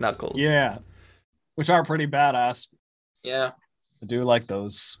brass knuckles. Yeah, which are pretty badass. Yeah, I do like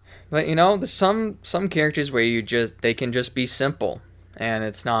those. But there's some characters where they can just be simple, and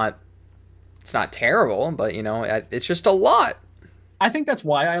it's not terrible, but it's just a lot. I think that's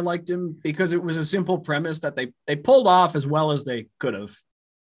why I liked him, because it was a simple premise that they pulled off as well as they could have.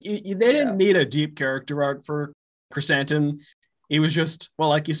 They didn't need a deep character arc for Chrysanthemum. He was just, well,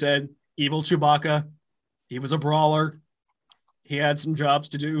 like you said, evil Chewbacca. He was a brawler. He had some jobs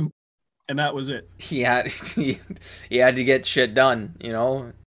to do, and that was it. He had to get shit done,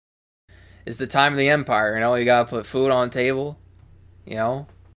 It's the time of the Empire, you gotta put food on the table,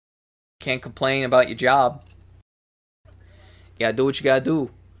 Can't complain about your job. You gotta do what you gotta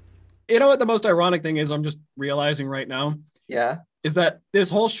do. You know what the most ironic thing is, I'm just realizing right now? Yeah. Is that this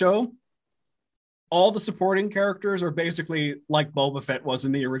whole show, all the supporting characters are basically like Boba Fett was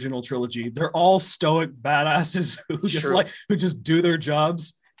in the original trilogy. They're all stoic badasses who just do their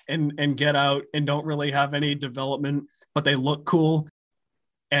jobs and get out and don't really have any development, but they look cool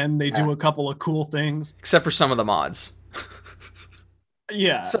and they do a couple of cool things. Except for some of the mods.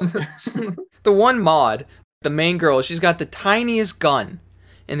 Yeah. The one mod, the main girl, she's got the tiniest gun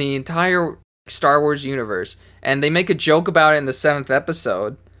in the entire Star Wars universe, and they make a joke about it in the 7th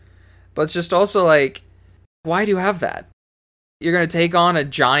episode, but it's just also like, why do you have that? You're gonna take on a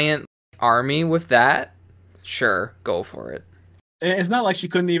giant army with that? Sure, go for it. It's not like she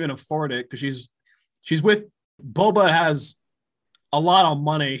couldn't even afford it, because she's with Boba has a lot of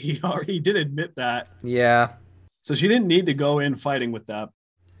money. He did admit that. Yeah. So she didn't need to go in fighting with that.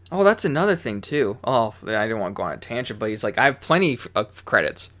 Oh, that's another thing too. Oh, I didn't want to go on a tangent, but he's like, I have plenty of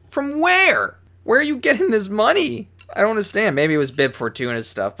credits. From where? Where are you getting this money? I don't understand. Maybe it was Bib Fortuna's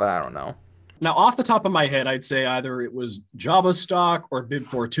stuff, but I don't know. Now, off the top of my head, I'd say either it was Jabba's stock or Bib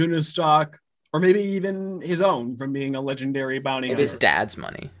Fortuna's stock, or maybe even his own from being a legendary bounty hunter. His dad's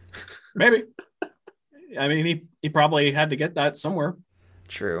money. Maybe. I mean, he probably had to get that somewhere.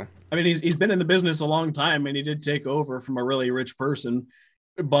 True. I mean, he's been in the business a long time, and he did take over from a really rich person.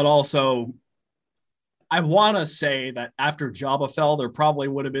 But also, I want to say that after Jabba fell, there probably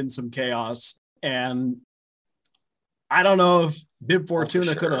would have been some chaos. And I don't know if Bib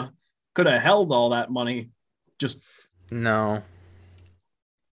Fortuna could have held all that money. Just no.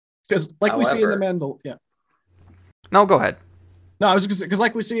 Because we see in the Mandalorian. Yeah. No, go ahead. No, I was because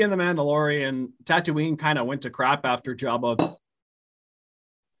like we see in the Mandalorian, Tatooine kind of went to crap after Jabba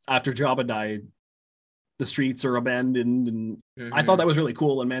died. The streets are abandoned, and I thought that was really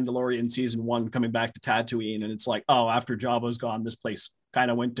cool in Mandalorian season 1, coming back to Tatooine, and it's like, oh, after Jabba's gone, this place kind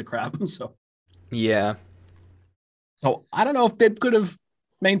of went to crap. So yeah. So I don't know if Bib could have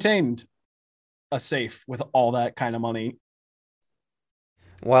maintained a safe with all that kind of money.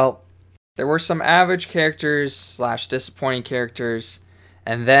 Well, there were some average characters / disappointing characters,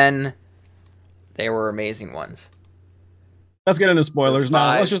 and then there were amazing ones. Let's get into spoilers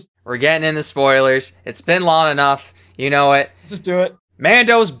now. We're getting into spoilers. It's been long enough. You know it. Let's just do it.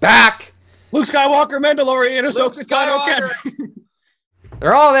 Mando's back. Luke Skywalker, Mandalorian, Ahsoka Tano.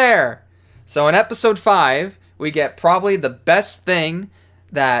 They're all there. So in episode 5, we get probably the best thing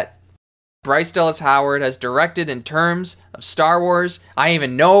that Bryce Dallas Howard has directed in terms of Star Wars. I didn't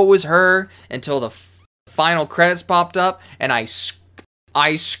even know it was her until the final credits popped up, and I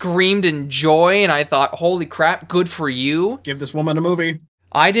screamed in joy, and I thought, holy crap, good for you. Give this woman a movie.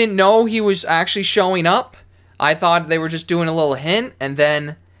 I didn't know he was actually showing up. I thought they were just doing a little hint, and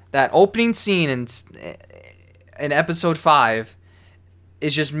then that opening scene in episode 5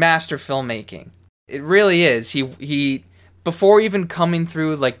 is just master filmmaking. It really is. He before even coming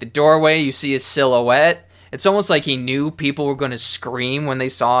through like the doorway, you see his silhouette. It's almost like he knew people were going to scream when they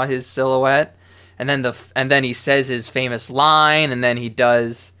saw his silhouette. And then he says his famous line, and then he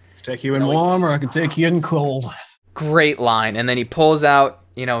does take you in warm, or I can take you in cold. Great line. And then he pulls out,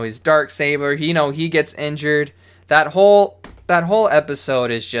 his dark saber. He gets injured. That whole episode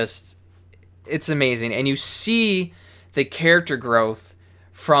is just, it's amazing. And you see the character growth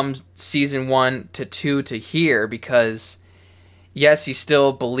from season 1 to 2 to here, because yes, he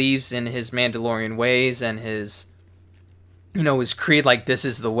still believes in his Mandalorian ways and his creed, like this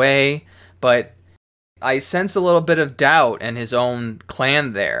is the way, but I sense a little bit of doubt in his own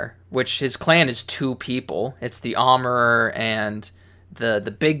clan there, which his clan is 2 people. It's the armorer and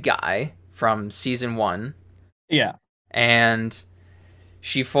the big guy from season 1. Yeah. And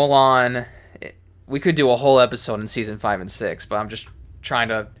she full on, we could do a whole episode in season 5 and 6, but I'm just trying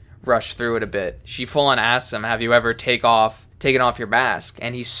to rush through it a bit. She full on asks him, have you ever taken off your mask?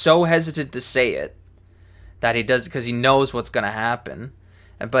 And he's so hesitant to say it that he does, because he knows what's going to happen.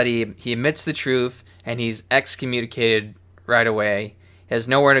 But he admits the truth, and he's excommunicated right away. He has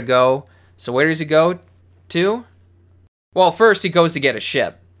nowhere to go. So where does he go to? Well, first he goes to get a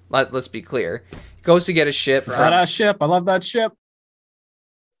ship. Let's be clear. He goes to get a ship. That ship. I love that ship.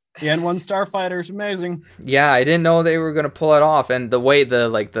 The N1 Starfighter is amazing. Yeah, I didn't know they were going to pull it off. And the way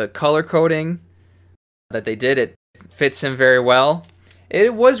the color coding that they did, it fits him very well.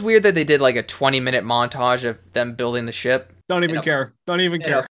 It was weird that they did like a 20-minute montage of them building the ship. Don't even care.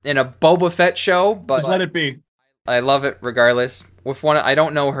 In a Boba Fett show, but just let it be. I love it regardless. With one, I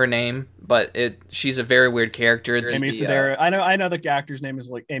don't know her name, but she's a very weird character. Amy Sedaris. I know the actor's name is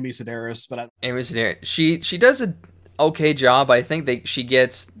like Amy Sedaris, but Amy Sedaris. She does an okay job. I think she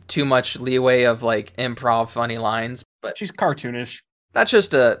gets too much leeway of like improv funny lines, but she's cartoonish. That's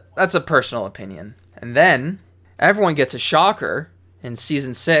a personal opinion. And then everyone gets a shocker in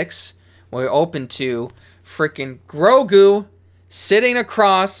season 6 when we open to freaking Grogu sitting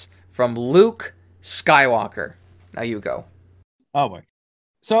across from Luke Skywalker. Now you go. Oh boy.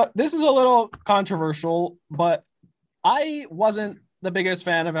 So this is a little controversial, but I wasn't the biggest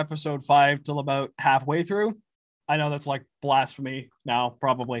fan of episode 5 till about halfway through. I know that's like blasphemy now,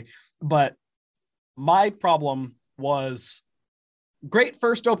 probably, but my problem was great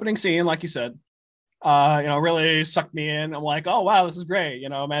first opening scene, like you said. Really sucked me in. I'm like, oh wow, this is great.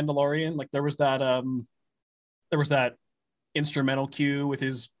 Mandalorian. Like there was that instrumental cue with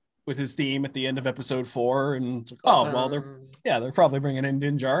his theme at the end of episode 4, and it's like, oh well, they're probably bringing in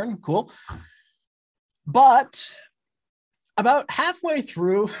Din Djarin. Cool. But about halfway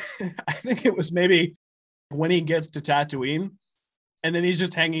through, I think it was maybe when he gets to Tatooine, and then he's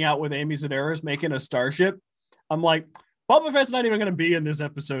just hanging out with Amy Sedaris making a starship. I'm like, Boba Fett's not even going to be in this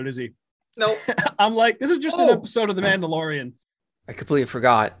episode, is he? Nope. I'm like, this is just an episode of The Mandalorian. I completely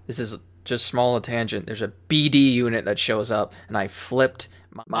forgot. This is just small a tangent. There's a BD unit that shows up, and I flipped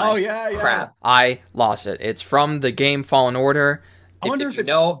my crap. I lost it. It's from the game Fallen Order. I wonder if it's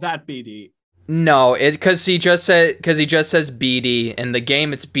that BD. No, because he just says BD. In the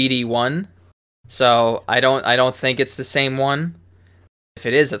game, it's BD1. So I don't think it's the same one. If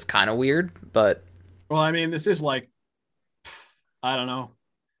it is, that's kind of weird. But well, I mean, this is like, I don't know.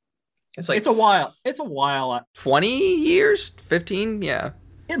 It's a while. 20 years, 15, yeah.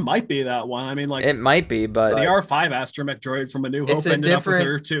 It might be that one. I mean, like it might be, but the R5 astromech droid from A New Hope ended up with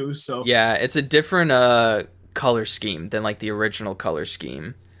her too. So yeah, it's a different color scheme than like the original color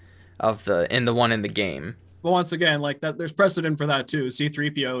scheme of the one in the game. But once again, like that, there's precedent for that too.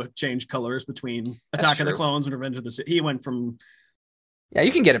 C-3PO changed colors between Attack of the Clones and Revenge of the Sith. He went from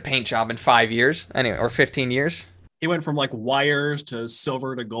you can get a paint job in 5 years anyway, or 15 years. He went from like wires to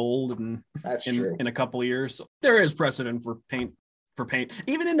silver to gold, and in a couple of years. So there is precedent for paint.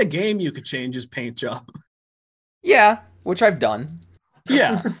 Even in the game, you could change his paint job. Yeah, which I've done.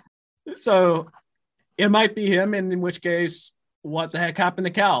 Yeah. So it might be him, and in which case, what the heck happened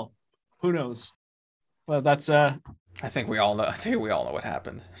to Cal? Who knows? But that's I think we all know. I think we all know what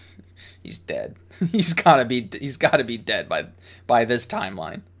happened. He's dead. He's gotta be dead by this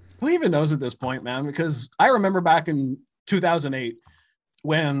timeline. Who even knows at this point, man? Because I remember back in 2008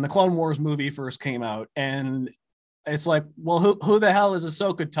 when the Clone Wars movie first came out, and it's like, well, who the hell is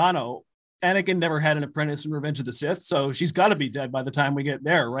Ahsoka Tano? Anakin never had an apprentice in Revenge of the Sith, so she's got to be dead by the time we get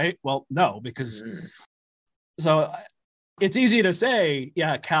there, right? Well, no, because so it's easy to say,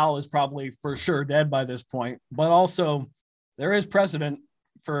 yeah, Cal is probably for sure dead by this point, but also there is precedent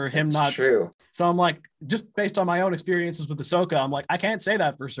for him not. True. So I'm like, just based on my own experiences with Ahsoka, I'm like, I can't say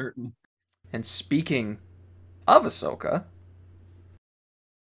that for certain. And speaking of Ahsoka,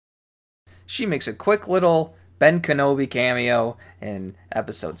 she makes a quick little Ben Kenobi cameo in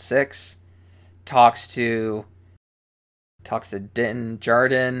episode 6. Talks to Din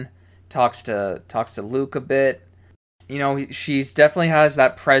Djarin, talks to Luke a bit. You know, she's definitely has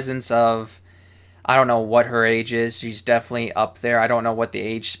that presence of, I don't know what her age is. She's definitely up there. I don't know what the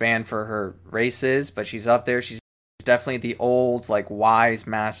age span for her race is, but she's up there. She's definitely the old, like, wise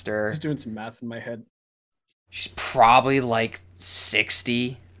master. Just doing some math in my head. She's probably like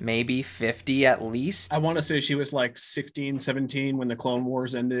 60, maybe 50 at least. I want to say she was like 16, 17 when the Clone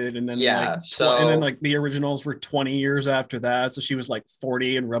Wars ended, and then and then like the originals were 20 years after that, so she was like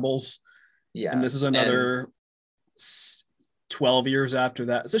 40 in Rebels. Yeah, and this is another 12 years after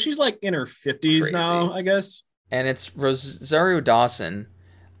that, so she's like in her 50s now, I guess. And it's Rosario Dawson.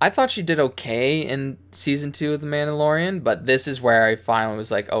 I thought she did okay in season 2 of The Mandalorian, but this is where I finally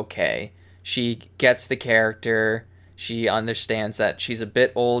was like, okay, she gets the character. She understands that she's a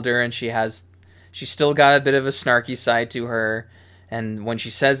bit older and she's still got a bit of a snarky side to her. And when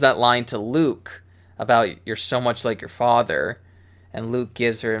she says that line to Luke about "you're so much like your father," and Luke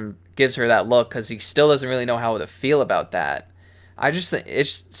gives her that look because he still doesn't really know how to feel about that. I just think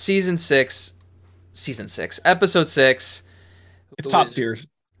it's episode 6. It's top tier.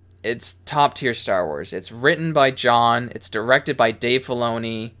 It's top tier Star Wars. It's written by John. It's directed by Dave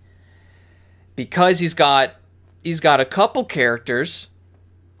Filoni. Because he's got a couple characters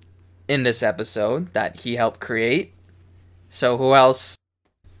in this episode that he helped create. So who else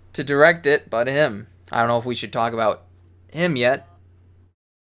to direct it but him? I don't know if we should talk about him yet.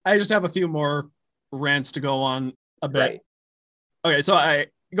 I just have a few more rants to go on a bit. Right. Okay, so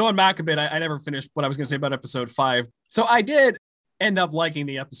going back a bit, I never finished what I was going to say about episode 5. So I did end up liking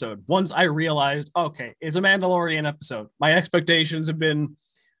the episode once I realized, okay, it's a Mandalorian episode. My expectations have been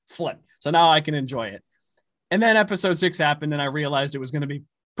flipped, so now I can enjoy it. And then episode 6 happened, and I realized it was going to be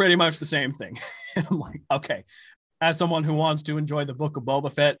pretty much the same thing. And I'm like, okay, as someone who wants to enjoy the Book of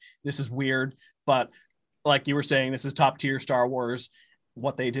Boba Fett, this is weird, but like you were saying, this is top tier Star Wars.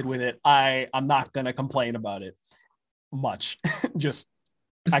 What they did with it, I'm not going to complain about it much. Just,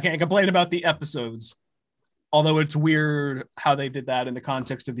 I can't complain about the episodes, although it's weird how they did that in the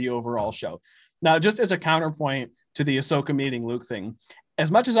context of the overall show. Now, just as a counterpoint to the Ahsoka meeting Luke thing,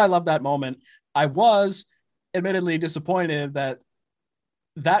 as much as I love that moment, I was admittedly disappointed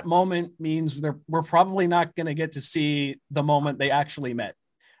that moment means we're probably not going to get to see the moment they actually met.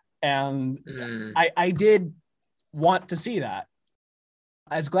 And I did want to see that.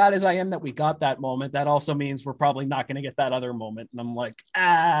 As glad as I am that we got that moment, that also means we're probably not going to get that other moment. And I'm like,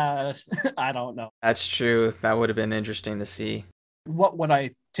 I don't know. That's true. That would have been interesting to see. What would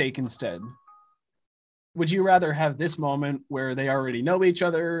I take instead? Would you rather have this moment where they already know each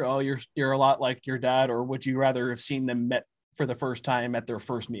other? Oh, you're a lot like your dad, or would you rather have seen them met for the first time at their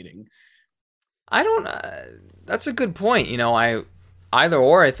first meeting? I don't. That's a good point. You know, either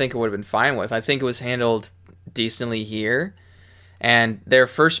or, I think it would have been fine with. I think it was handled decently here, and their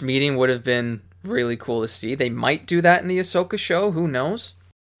first meeting would have been really cool to see. They might do that in the Ahsoka show. Who knows?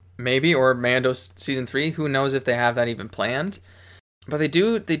 Maybe, or Mando season 3. Who knows if they have that even planned? But they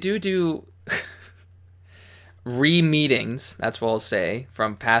do re-meetings, that's what I'll say,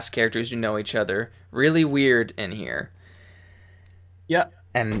 from past characters who know each other. Really weird in here. Yeah.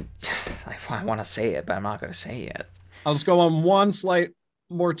 And I want to say it, but I'm not going to say it. I'll just go on one slight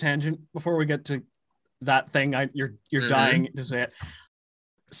more tangent before we get to that thing you're dying to say it.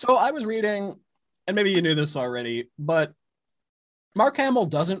 So I was reading, and maybe you knew this already, but Mark Hamill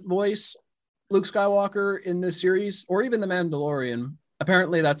doesn't voice Luke Skywalker in this series, or even The Mandalorian.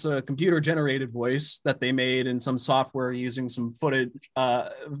 Apparently, that's a computer-generated voice that they made in some software using some footage,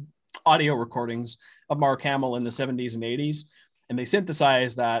 audio recordings of Mark Hamill in the 70s and 80s, and they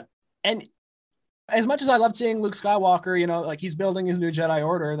synthesized that. And as much as I loved seeing Luke Skywalker, you know, like he's building his new Jedi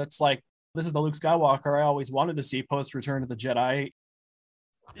Order, that's like, this is the Luke Skywalker I always wanted to see post Return of the Jedi.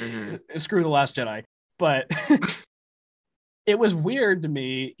 Screw The Last Jedi. But it was weird to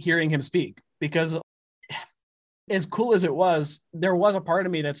me hearing him speak, because as cool as it was, there was a part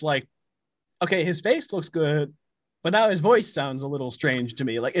of me that's like, okay, his face looks good, but now his voice sounds a little strange to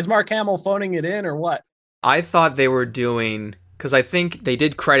me. Like, is Mark Hamill phoning it in or what? I thought they were doing, because I think they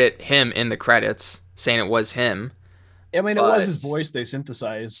did credit him in the credits, saying it was him. I mean, it was his voice they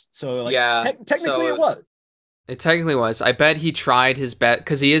synthesized, so like, yeah, technically it was. It technically was. I bet he tried his best,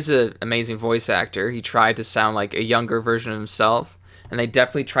 because he is an amazing voice actor. He tried to sound like a younger version of himself, and they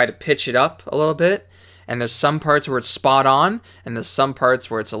definitely tried to pitch it up a little bit. And there's some parts where it's spot on, and there's some parts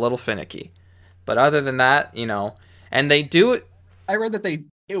where it's a little finicky. But other than that, you know, and they do it. I read that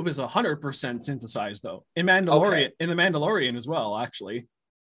it was 100% synthesized though in Mandalorian, in the Mandalorian as well, actually.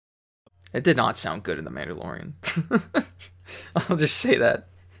 It did not sound good in The Mandalorian. I'll just say that.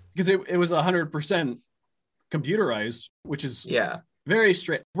 Because it was 100% computerized, which is Yeah. very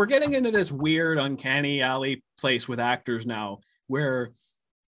straight. We're getting into this weird, uncanny alley place with actors now where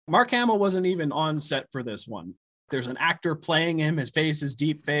Mark Hamill wasn't even on set for this one. There's an actor playing him. His face is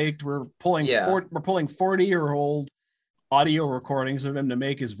deep faked. We're pulling 40-year-old audio recordings of him to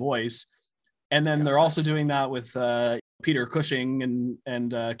make his voice. And then they're also doing that with Peter Cushing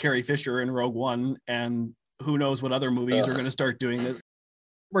and Carrie Fisher in Rogue One. And who knows what other movies are going to start doing this.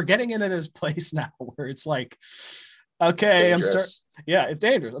 We're getting into this place now where it's like, okay, it's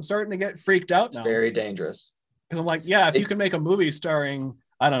dangerous. I'm starting to get freaked out now. It's very dangerous. Because I'm like, yeah, if you can make a movie starring,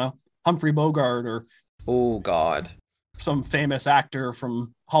 I don't know, Humphrey Bogart or oh God, some famous actor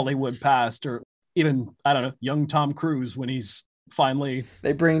from Hollywood past, or even, I don't know, young Tom Cruise when he's finally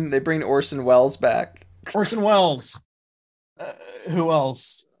they bring Orson Welles back. Orson Welles. Who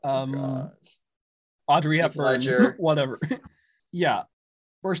else? Audrey Hepburn, whatever. Yeah.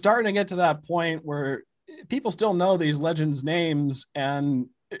 We're starting to get to that point where people still know these legends' names, and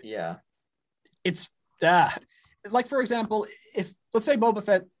it's that. Like, for example, if let's say Boba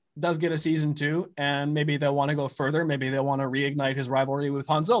Fett does get a season 2, and maybe they'll want to go further, maybe they'll want to reignite his rivalry with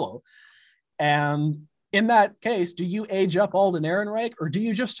Han Solo. And in that case, do you age up Alden Ehrenreich, or do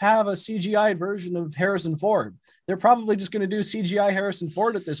you just have a CGI version of Harrison Ford? They're probably just going to do CGI Harrison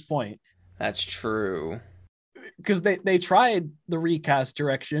Ford at this point. That's true. Because they tried the recast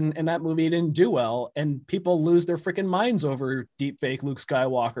direction, and that movie didn't do well, and people lose their freaking minds over deepfake Luke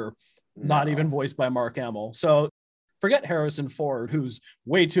Skywalker, not even voiced by Mark Hamill. So forget Harrison Ford, who's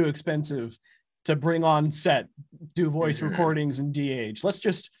way too expensive to bring on set, do voice recordings and DH. Let's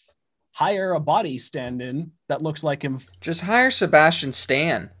just hire a body stand-in that looks like him. Just hire Sebastian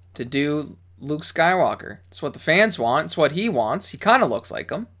Stan to do Luke Skywalker. It's what the fans want. It's what he wants. He kind of looks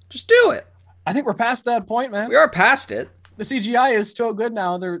like him. Just do it. I think we're past that point, man. We are past it. The CGI is so good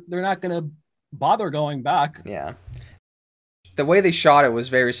now, they're not going to bother going back. Yeah. The way they shot it was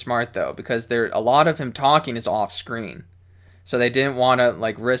very smart, though, because a lot of him talking is off screen. So they didn't want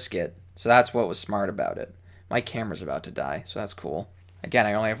to risk it. So that's what was smart about it. My camera's about to die, so that's cool. Again,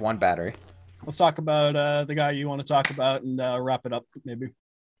 I only have one battery. Let's talk about the guy you want to talk about and wrap it up, maybe.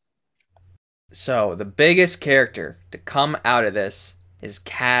 So the biggest character to come out of this is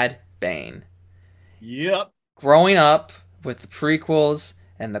Cad Bane. Yep. Growing up with the prequels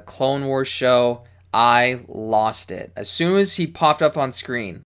and the Clone Wars show, I lost it. As soon as he popped up on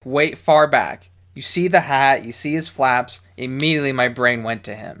screen, way far back, you see the hat, you see his flaps, immediately my brain went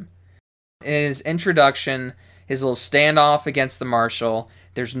to him. In his introduction, his little standoff against the Marshal,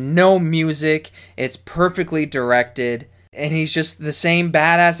 there's no music, it's perfectly directed, and he's just the same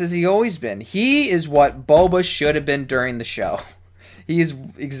badass as he always been. He is what Boba should have been during the show. He is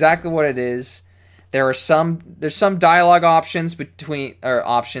exactly what it is. There's some dialogue options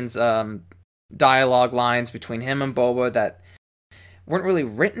dialogue lines between him and Boba that weren't really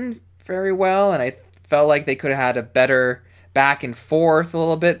written very well, and I felt like they could have had a better back and forth a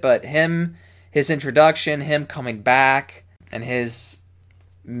little bit, but his introduction, him coming back, and his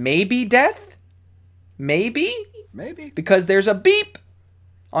maybe death? Maybe? Because there's a beep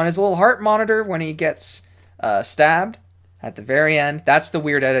on his little heart monitor when he gets stabbed at the very end. That's the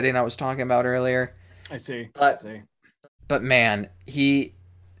weird editing I was talking about earlier. I see. But man, he's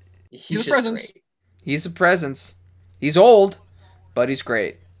a presence. Great. He's a presence. He's old, but he's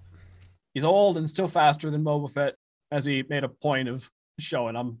great. He's old and still faster than Boba Fett, as he made a point of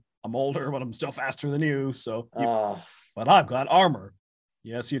showing I'm older, but I'm still faster than you. So, but I've got armor.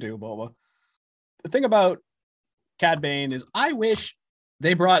 Yes, you do, Boba. The thing about Cad Bane is I wish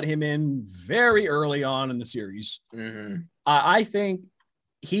they brought him in very early on in the series. Mm-hmm. I think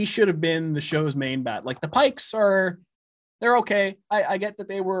he should have been the show's main bat. Like the Pikes they're okay. I get that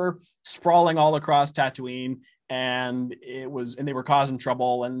they were sprawling all across Tatooine and they were causing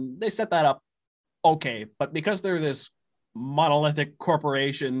trouble and they set that up okay. But because they're this monolithic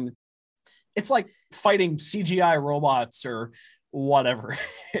corporation, it's like fighting CGI robots or whatever.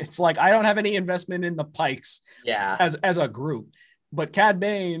 It's like, I don't have any investment in the Pikes as a group, but Cad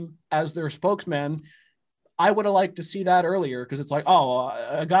Bane as their spokesman, I would have liked to see that earlier. Cause it's like,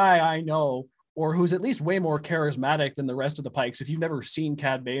 a guy I know, or who's at least way more charismatic than the rest of the Pikes. If you've never seen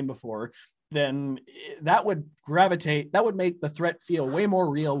Cad Bane before, then that would make the threat feel way more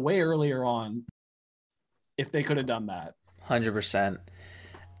real, way earlier on if they could have done that. 100%.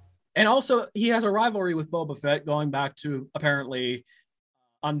 And also, he has a rivalry with Boba Fett going back to apparently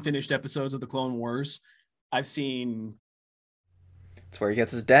unfinished episodes of the Clone Wars. I've seen. That's where he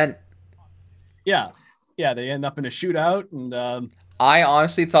gets his dent. Yeah. Yeah, they end up in a shootout. And I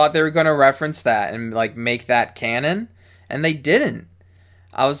honestly thought they were going to reference that and like make that canon, and they didn't.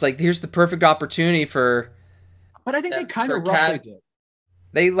 I was like, here's the perfect opportunity for. But I think they kind of roughly did.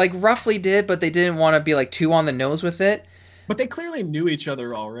 They like roughly did, but they didn't want to be like too on the nose with it. But they clearly knew each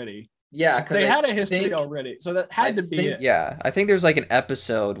other already. Yeah, they had a history already, so that had to be it. Yeah, I think there's like an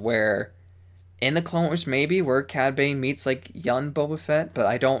episode where in the Clone Wars maybe where Cad Bane meets like young Boba Fett, but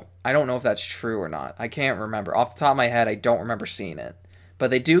I don't know if that's true or not. I can't remember. Off the top of my head, I don't remember seeing it.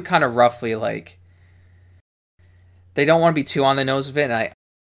 But they do kind of roughly like they don't want to be too on the nose with it, and I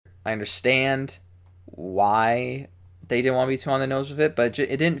understand why they didn't want to be too on the nose with it, but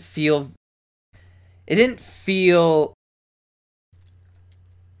it didn't feel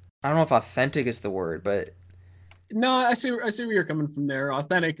I don't know if authentic is the word, but no, I see where you're coming from there.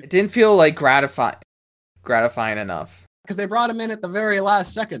 Authentic. It didn't feel like gratifying enough because they brought him in at the very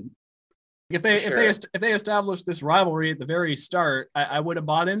last second. If they established this rivalry at the very start, I would have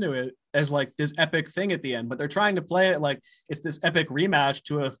bought into it as like this epic thing at the end. But they're trying to play it like it's this epic rematch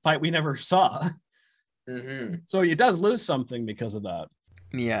to a fight we never saw. Mm-hmm. So it does lose something because of that.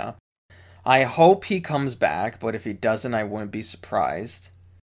 Yeah, I hope he comes back, but if he doesn't, I wouldn't be surprised.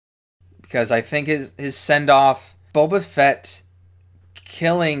 Because I think his send-off, Boba Fett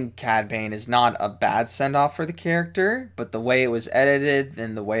killing Cad Bane is not a bad send-off for the character, but the way it was edited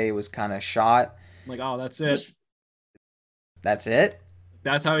and the way it was kind of shot. Like, oh, that's it. That's it?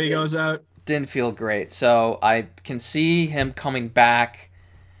 That's how he goes out? Didn't feel great. So I can see him coming back,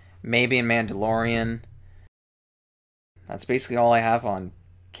 maybe in Mandalorian. That's basically all I have on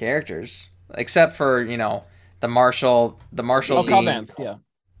characters. Except for, the Marshal being... yeah.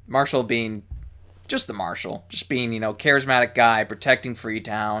 Marshal being just the Marshal, just being, charismatic guy, protecting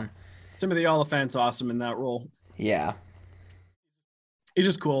Freetown. Timothy Olyphant's awesome in that role. Yeah. He's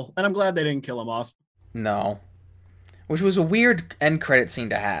just cool, and I'm glad they didn't kill him off. No. Which was a weird end credit scene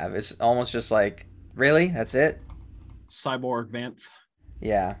to have. It's almost just like, really? That's it? Cyborg Vanth.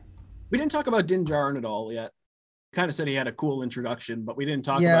 Yeah. We didn't talk about Din Djarin at all yet. Kind of said he had a cool introduction, but we didn't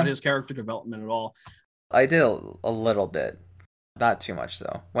talk about his character development at all. I did a little bit. Not too much,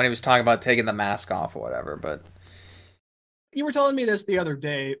 though. When he was talking about taking the mask off or whatever, but... You were telling me this the other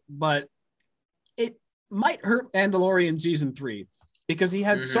day, but it might hurt Mandalorian Season 3 because he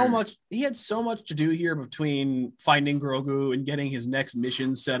had so much to do here between finding Grogu and getting his next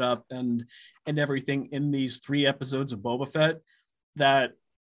mission set up and everything in these 3 episodes of Boba Fett that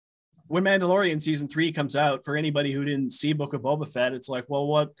when Mandalorian Season 3 comes out, for anybody who didn't see Book of Boba Fett, it's like, well,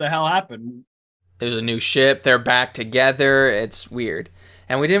 what the hell happened? There's a new ship. They're back together. It's weird.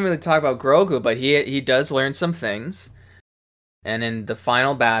 And we didn't really talk about Grogu, but he does learn some things. And in the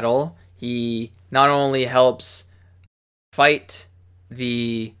final battle, he not only helps fight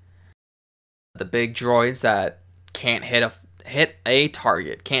the big droids that can't hit a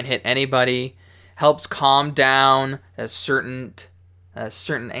target, can't hit anybody, helps calm down a certain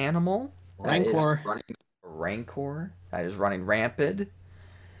animal. Rancor that is running rampant.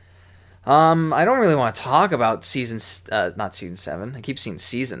 I don't really want to talk about not season 7. I keep seeing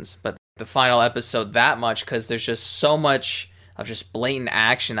seasons, but the final episode that much because there's just so much of just blatant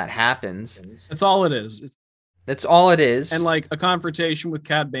action that happens. That's all it is. That's all it is. And like a confrontation with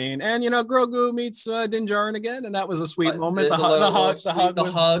Cad Bane, and Grogu meets Din Djarin again, and that was a sweet moment. The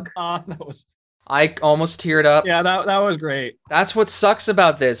hug. That was. I almost teared up. Yeah, that was great. That's what sucks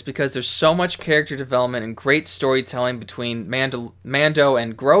about this because there's so much character development and great storytelling between Mando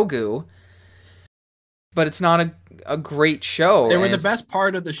and Grogu, but it's not a great show. They were the best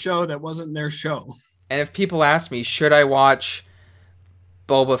part of the show that wasn't their show. And if people ask me, should I watch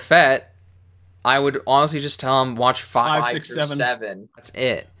Boba Fett, I would honestly just tell them watch 5, 6, 7. That's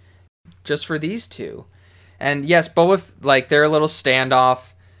it. Just for these two. And yes, Boba, they're a little standoff.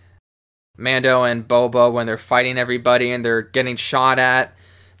 Mando and Boba when they're fighting everybody and they're getting shot at.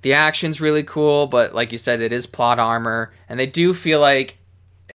 The action's really cool, but like you said, it is plot armor. And they do feel like,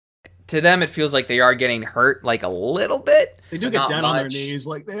 to them, it feels like they are getting hurt like a little bit. They do get down on their knees,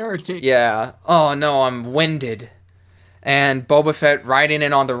 like they are taking. Yeah. Oh no, I'm winded. And Boba Fett riding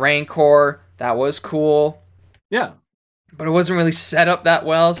in on the Rancor, that was cool. Yeah. But it wasn't really set up that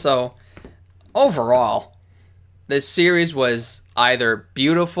well, so overall, this series was either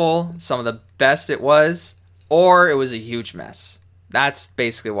beautiful, some of the best it was, or it was a huge mess. That's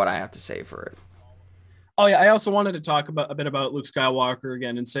basically what I have to say for it. Oh yeah, I also wanted to talk a bit about Luke Skywalker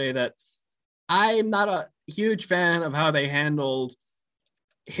again and say that I'm not a huge fan of how they handled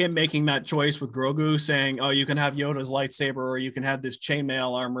him making that choice with Grogu, saying, "Oh, you can have Yoda's lightsaber, or you can have this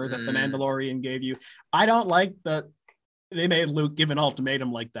chainmail armor that the Mandalorian gave you." I don't like that they made Luke give an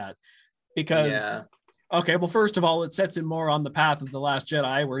ultimatum like that because Okay, well, first of all, it sets him more on the path of The Last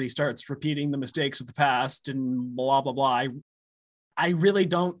Jedi, where he starts repeating the mistakes of the past and blah, blah, blah. I really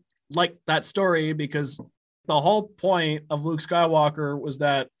don't like that story because the whole point of Luke Skywalker was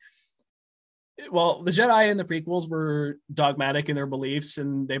that, well, the Jedi in the prequels were dogmatic in their beliefs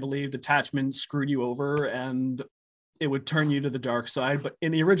and they believed attachment screwed you over and it would turn you to the dark side. But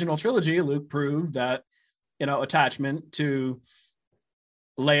in the original trilogy, Luke proved that, attachment to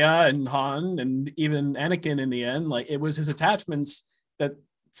Leia and Han and even Anakin in the end, like it was his attachments that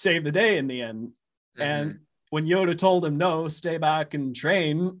saved the day in the end. Mm-hmm. And when Yoda told him, no, stay back and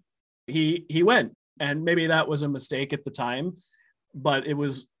train, he went. And maybe that was a mistake at the time, but it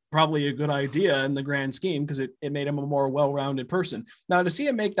was probably a good idea in the grand scheme because it made him a more well-rounded person. Now, to see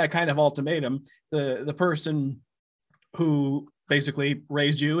him make that kind of ultimatum, the person who basically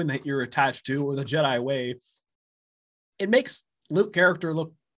raised you and that you're attached to, or the Jedi way, it makes Luke character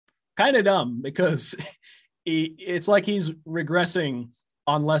look kind of dumb because it's like he's regressing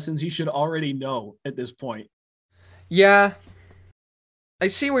on lessons he should already know at this point. Yeah, I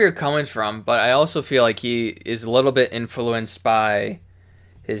see where you're coming from, but I also feel like he is a little bit influenced by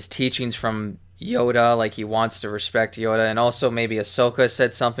his teachings from Yoda, like he wants to respect Yoda, and also maybe Ahsoka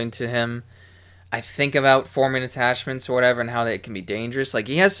said something to him, I think, about forming attachments or whatever and how that can be dangerous. Like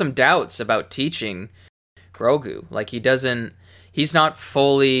he has some doubts about teaching Grogu. Like he's not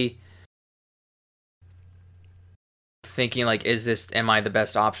fully thinking like, am I the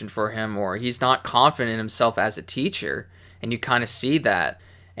best option for him? Or he's not confident in himself as a teacher. And you kind of see that.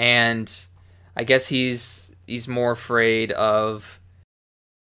 And I guess he's more afraid of,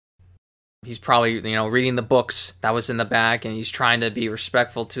 he's probably, reading the books that was in the back and he's trying to be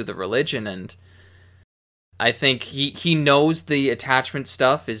respectful to the religion. And I think he knows the attachment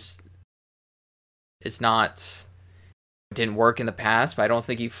stuff is not, didn't work in the past, but I don't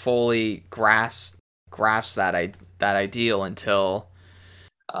think he fully grasps that ideal until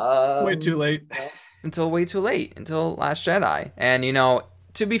way too late. Until Last Jedi. And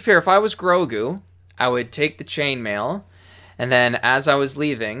to be fair, if I was Grogu, I would take the chainmail, and then as I was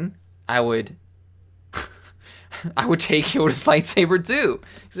leaving, I would take Yoda's lightsaber too.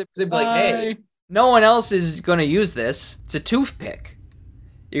 Because they'd be like, hey, no one else is gonna use this. It's a toothpick.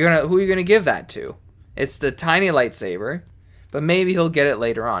 Who are you gonna give that to? It's the tiny lightsaber, but maybe he'll get it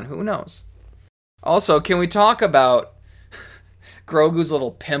later on. Who knows? Also, can we talk about Grogu's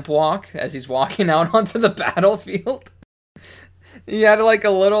little pimp walk as he's walking out onto the battlefield? He had like a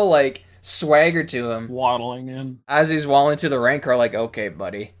little like swagger to him. Waddling in. As he's waddling to the Rancor, like, okay,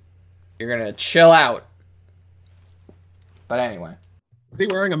 buddy, you're gonna chill out. But anyway. Is he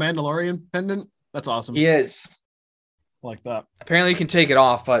wearing a Mandalorian pendant? That's awesome. He is. I like that. Apparently you can take it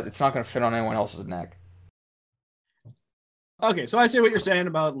off, but it's not gonna fit on anyone else's neck. Okay, so I see what you're saying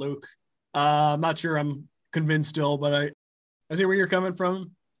about Luke. I'm not sure I'm convinced still, but I see where you're coming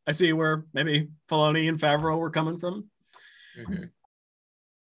from. I see where maybe Filoni and Favreau were coming from. Mm-hmm.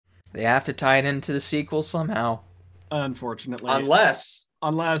 They have to tie it into the sequel somehow. Unfortunately. Unless.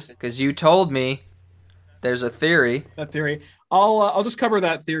 Because you told me there's a theory. That theory. I'll just cover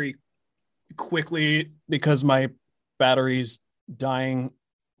that theory quickly because my battery's dying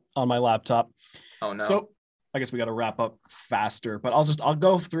on my laptop. Oh, no. So I guess we got to wrap up faster, but I'll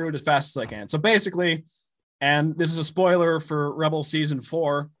go through it as fast as I can. So basically, and this is a spoiler for Rebels Season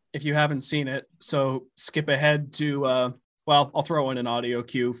 4 if you haven't seen it. So skip ahead to, I'll throw in an audio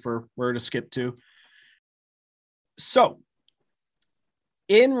cue for where to skip to. So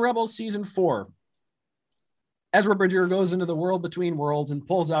in Rebels Season 4, Ezra Bridger goes into the world between worlds and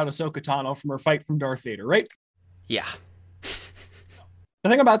pulls out Ahsoka Tano from her fight from Darth Vader, right? Yeah. The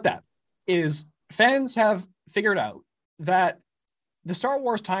thing about that is fans have figured out that the Star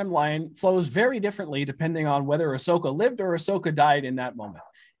Wars timeline flows very differently depending on whether Ahsoka lived or Ahsoka died in that moment.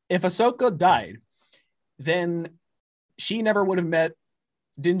 If Ahsoka died, then she never would have met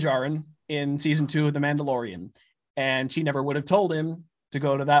Din Djarin in season 2 of The Mandalorian, and she never would have told him to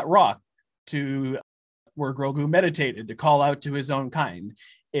go to that rock to where Grogu meditated to call out to his own kind.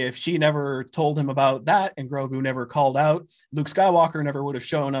 If she never told him about that and Grogu never called out, Luke Skywalker never would have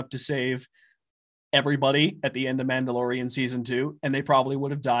shown up to save everybody at the end of Mandalorian season 2, and they probably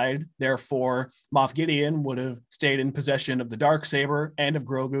would have died. Therefore, Moff Gideon would have stayed in possession of the Darksaber and of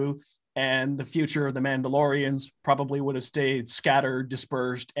Grogu, and the future of the Mandalorians probably would have stayed scattered,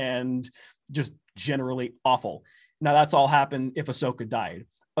 dispersed, and just generally awful. Now, that's all happened if Ahsoka died.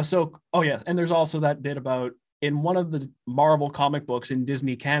 And there's also that bit about, in one of the Marvel comic books in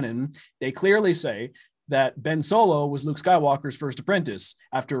Disney canon, they clearly say that Ben Solo was Luke Skywalker's first apprentice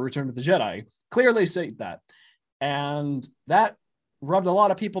after Return of the Jedi. Clearly say that. And that rubbed a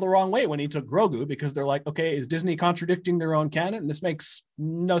lot of people the wrong way when he took Grogu, because they're like, okay, is Disney contradicting their own canon? This makes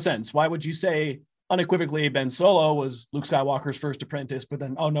no sense. Why would you say unequivocally Ben Solo was Luke Skywalker's first apprentice, but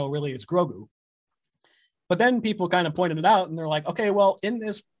then, oh no, really, it's Grogu? But then people kind of pointed it out, and they're like, okay, well, in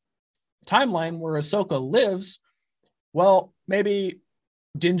this timeline where Ahsoka lives, well, maybe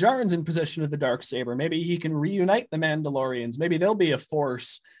Din Djarin's in possession of the Darksaber. Maybe he can reunite the Mandalorians. Maybe there'll be a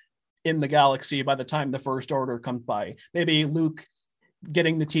force in the galaxy by the time the First Order comes by. Maybe Luke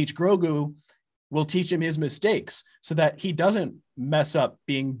getting to teach Grogu will teach him his mistakes so that he doesn't mess up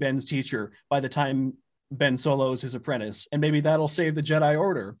being Ben's teacher by the time Ben Solo is his apprentice. And maybe that'll save the Jedi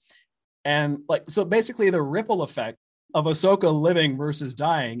Order. And like, so basically the ripple effect of Ahsoka living versus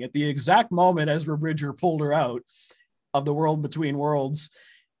dying at the exact moment Ezra Bridger pulled her out of the world between worlds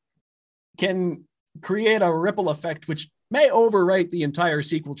can create a ripple effect which may overwrite the entire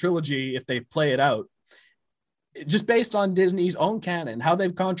sequel trilogy if they play it out, just based on Disney's own canon, how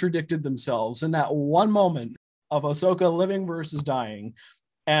they've contradicted themselves in that one moment of Ahsoka living versus dying.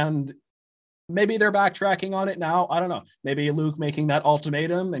 And maybe they're backtracking on it now. I don't know. Maybe Luke making that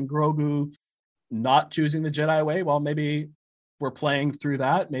ultimatum and Grogu not choosing the Jedi way. Well, maybe we're playing through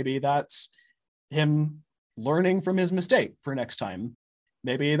that. Maybe that's him learning from his mistake for next time.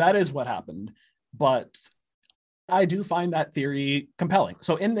 Maybe that is what happened. But I do find that theory compelling.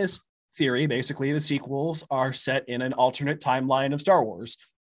 So in this theory, basically, the sequels are set in an alternate timeline of Star Wars.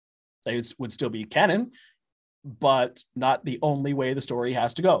 They would still be canon, but not the only way the story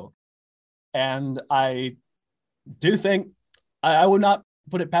has to go. And I do think I would not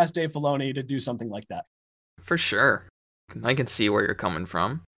put it past Dave Filoni to do something like that. For sure. I can see where you're coming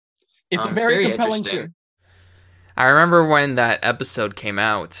from. It's a very compelling theory. I remember when that episode came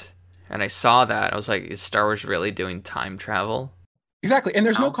out and I saw that, I was like, is Star Wars really doing time travel? Exactly. And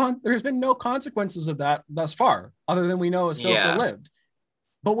there's there's been no consequences of that thus far, other than we know Ahsoka lived.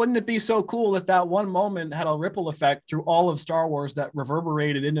 But wouldn't it be so cool if that one moment had a ripple effect through all of Star Wars that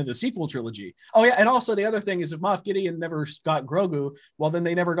reverberated into the sequel trilogy? Oh yeah, and also the other thing is if Moff Gideon never got Grogu, well then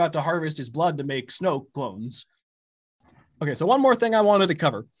they never got to harvest his blood to make Snoke clones. Okay, so one more thing I wanted to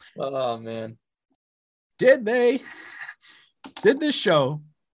cover. Oh man. Did this show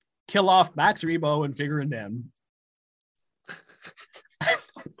kill off Max Rebo and Figure and Dan?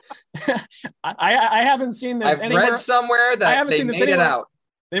 I haven't seen this anywhere. I've read somewhere that they made it out.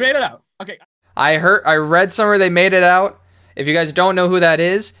 They made it out. Okay. I read somewhere they made it out. If you guys don't know who that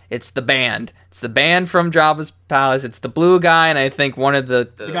is, it's the band. It's the band from Jabba's Palace. It's the blue guy, and I think one of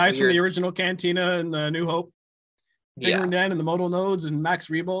the guys from the original Cantina and New Hope. Figure and Dan and the Modal Nodes and Max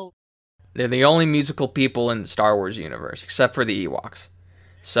Rebo. They're the only musical people in the Star Wars universe, except for the Ewoks.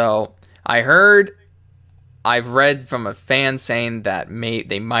 So I've read from a fan saying that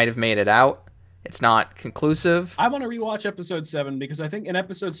they might have made it out. It's not conclusive. I want to rewatch episode 7 because I think in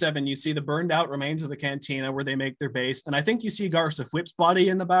episode 7 you see the burned out remains of the cantina where they make their base, and I think you see Garsa Fwip's body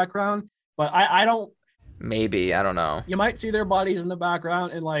in the background, but I don't. Maybe, I don't know. You might see their bodies in the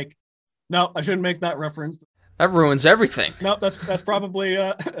background and like, no, I shouldn't make that reference. That ruins everything. No, that's probably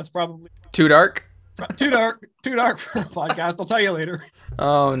too dark. Too dark for a podcast. I'll tell you later.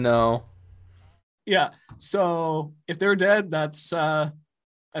 Oh no. Yeah. So if they're dead, that's a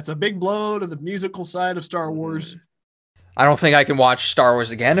big blow to the musical side of Star Wars. I don't think I can watch Star Wars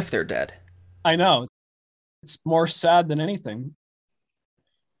again if they're dead. I know. It's more sad than anything.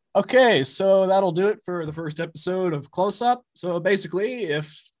 Okay, so that'll do it for the first episode of Close Up. So basically,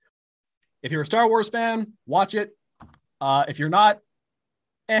 if you're a Star Wars fan, watch it. If you're not,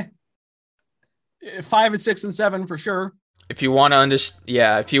 5 and 6 and 7 for sure. If you want to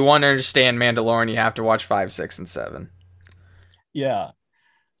understand Mandalorian, you have to watch 5, 6, and 7. Yeah.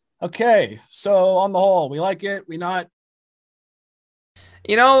 Okay, so on the whole, we like it. We not.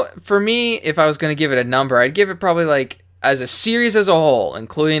 You know, for me, if I was going to give it a number, I'd give it probably like as a series as a whole,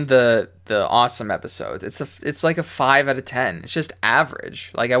 including the awesome episodes. It's like a 5 out of 10. It's just average.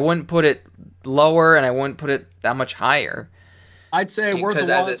 Like I wouldn't put it lower, and I wouldn't put it that much higher. I'd say worth a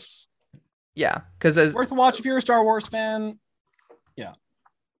watch. Yeah, because worth a watch if you're a Star Wars fan. Yeah,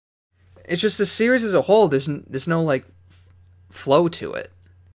 it's just the series as a whole. There's no like flow to it.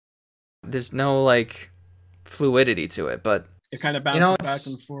 There's no like fluidity to it, but it kind of bounces back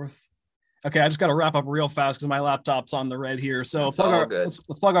and forth. Okay, I just got to wrap up real fast because my laptop's on the red here. So let's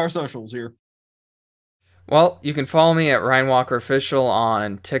plug our socials here. Well, you can follow me at Ryan Walker Official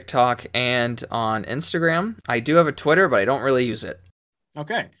on TikTok and on Instagram. I do have a Twitter, but I don't really use it.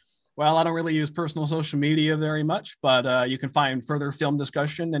 Okay. Well, I don't really use personal social media very much, but you can find further film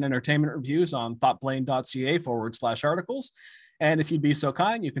discussion and entertainment reviews on thoughtplane.ca/articles. And if you'd be so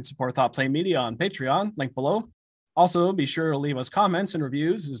kind, you can support Thoughtplane Media on Patreon, link below. Also, be sure to leave us comments and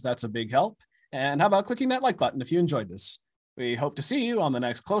reviews, as that's a big help. And how about clicking that like button if you enjoyed this? We hope to see you on the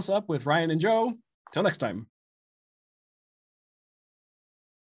next Close Up with Ryan and Joe. Till next time.